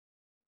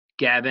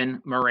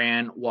 Gavin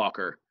Moran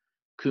Walker,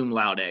 cum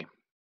laude.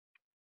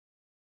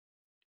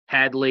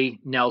 Hadley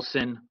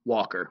Nelson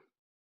Walker.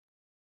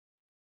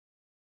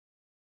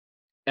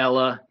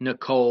 Ella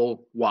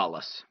Nicole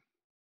Wallace.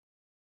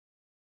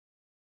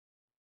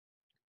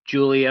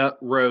 Julia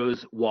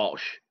Rose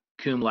Walsh,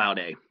 cum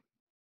laude.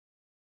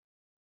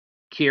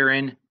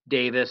 Kieran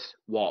Davis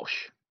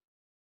Walsh.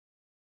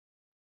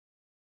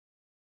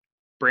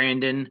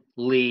 Brandon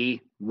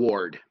Lee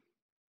Ward.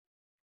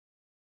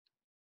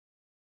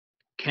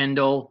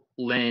 Kendall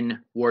Lynn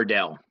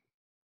Wardell.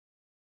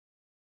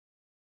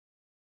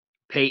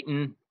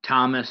 Peyton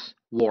Thomas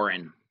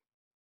Warren.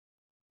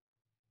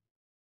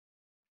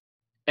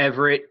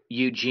 Everett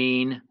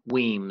Eugene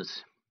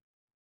Weems.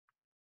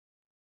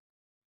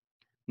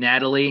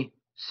 Natalie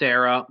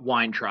Sarah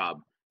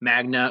Weintraub,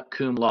 magna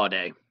cum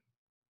laude.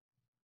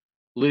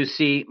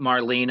 Lucy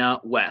Marlena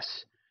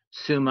West,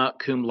 summa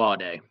cum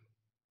laude.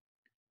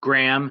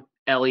 Graham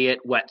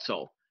Elliott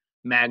Wetzel,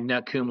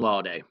 magna cum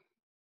laude.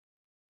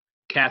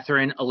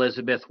 Catherine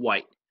Elizabeth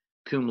White,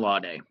 cum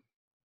laude.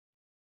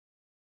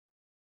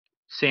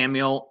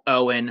 Samuel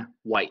Owen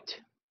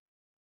White.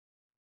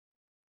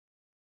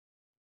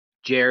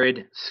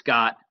 Jared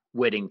Scott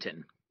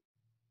Whittington.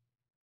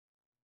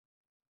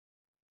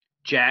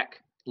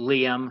 Jack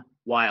Liam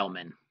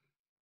Weilman.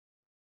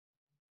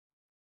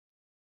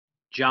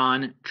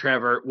 John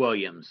Trevor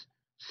Williams,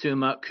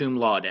 summa cum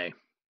laude.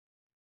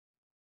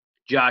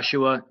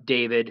 Joshua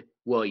David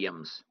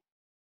Williams.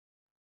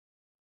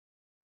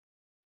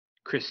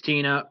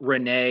 Christina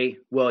Renee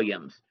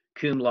Williams,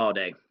 cum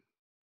laude.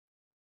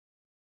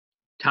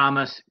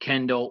 Thomas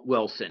Kendall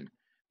Wilson,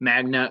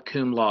 magna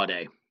cum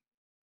laude.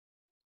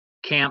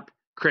 Camp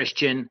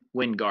Christian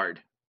Wingard.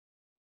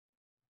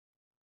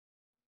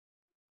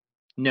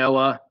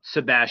 Noah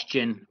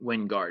Sebastian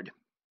Wingard.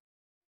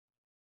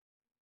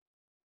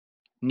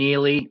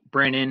 Neely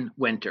Brennan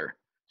Winter,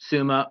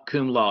 summa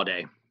cum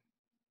laude.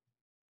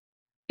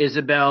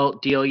 Isabel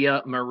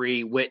Delia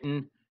Marie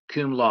Witten,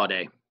 cum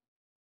laude.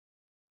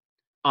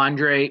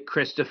 Andre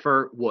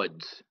Christopher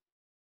Woods.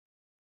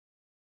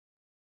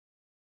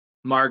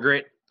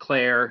 Margaret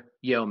Claire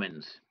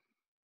Yeomans.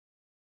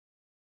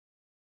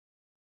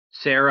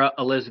 Sarah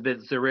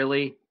Elizabeth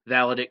Zerilli,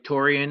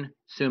 valedictorian,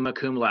 summa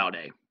cum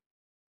laude.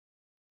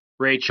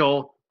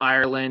 Rachel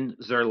Ireland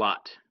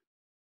Zerlot.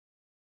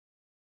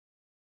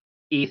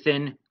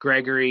 Ethan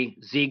Gregory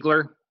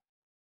Ziegler.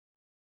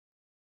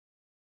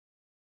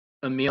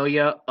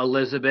 Amelia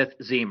Elizabeth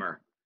Zemer,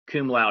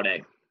 cum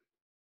laude.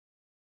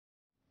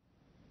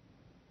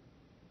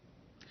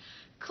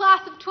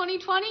 Class of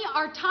 2020,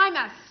 our time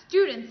as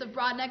students of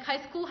Broadneck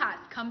High School has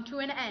come to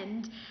an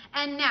end,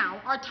 and now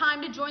our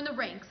time to join the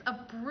ranks of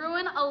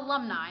Bruin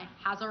alumni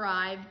has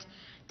arrived.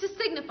 To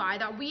signify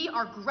that we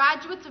are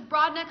graduates of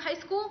Broadneck High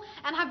School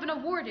and have been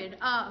awarded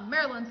a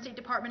Maryland State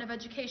Department of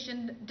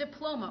Education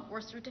diploma or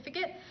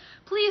certificate,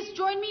 please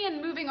join me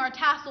in moving our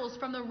tassels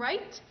from the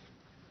right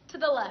to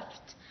the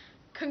left.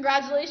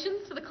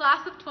 Congratulations to the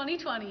class of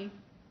 2020.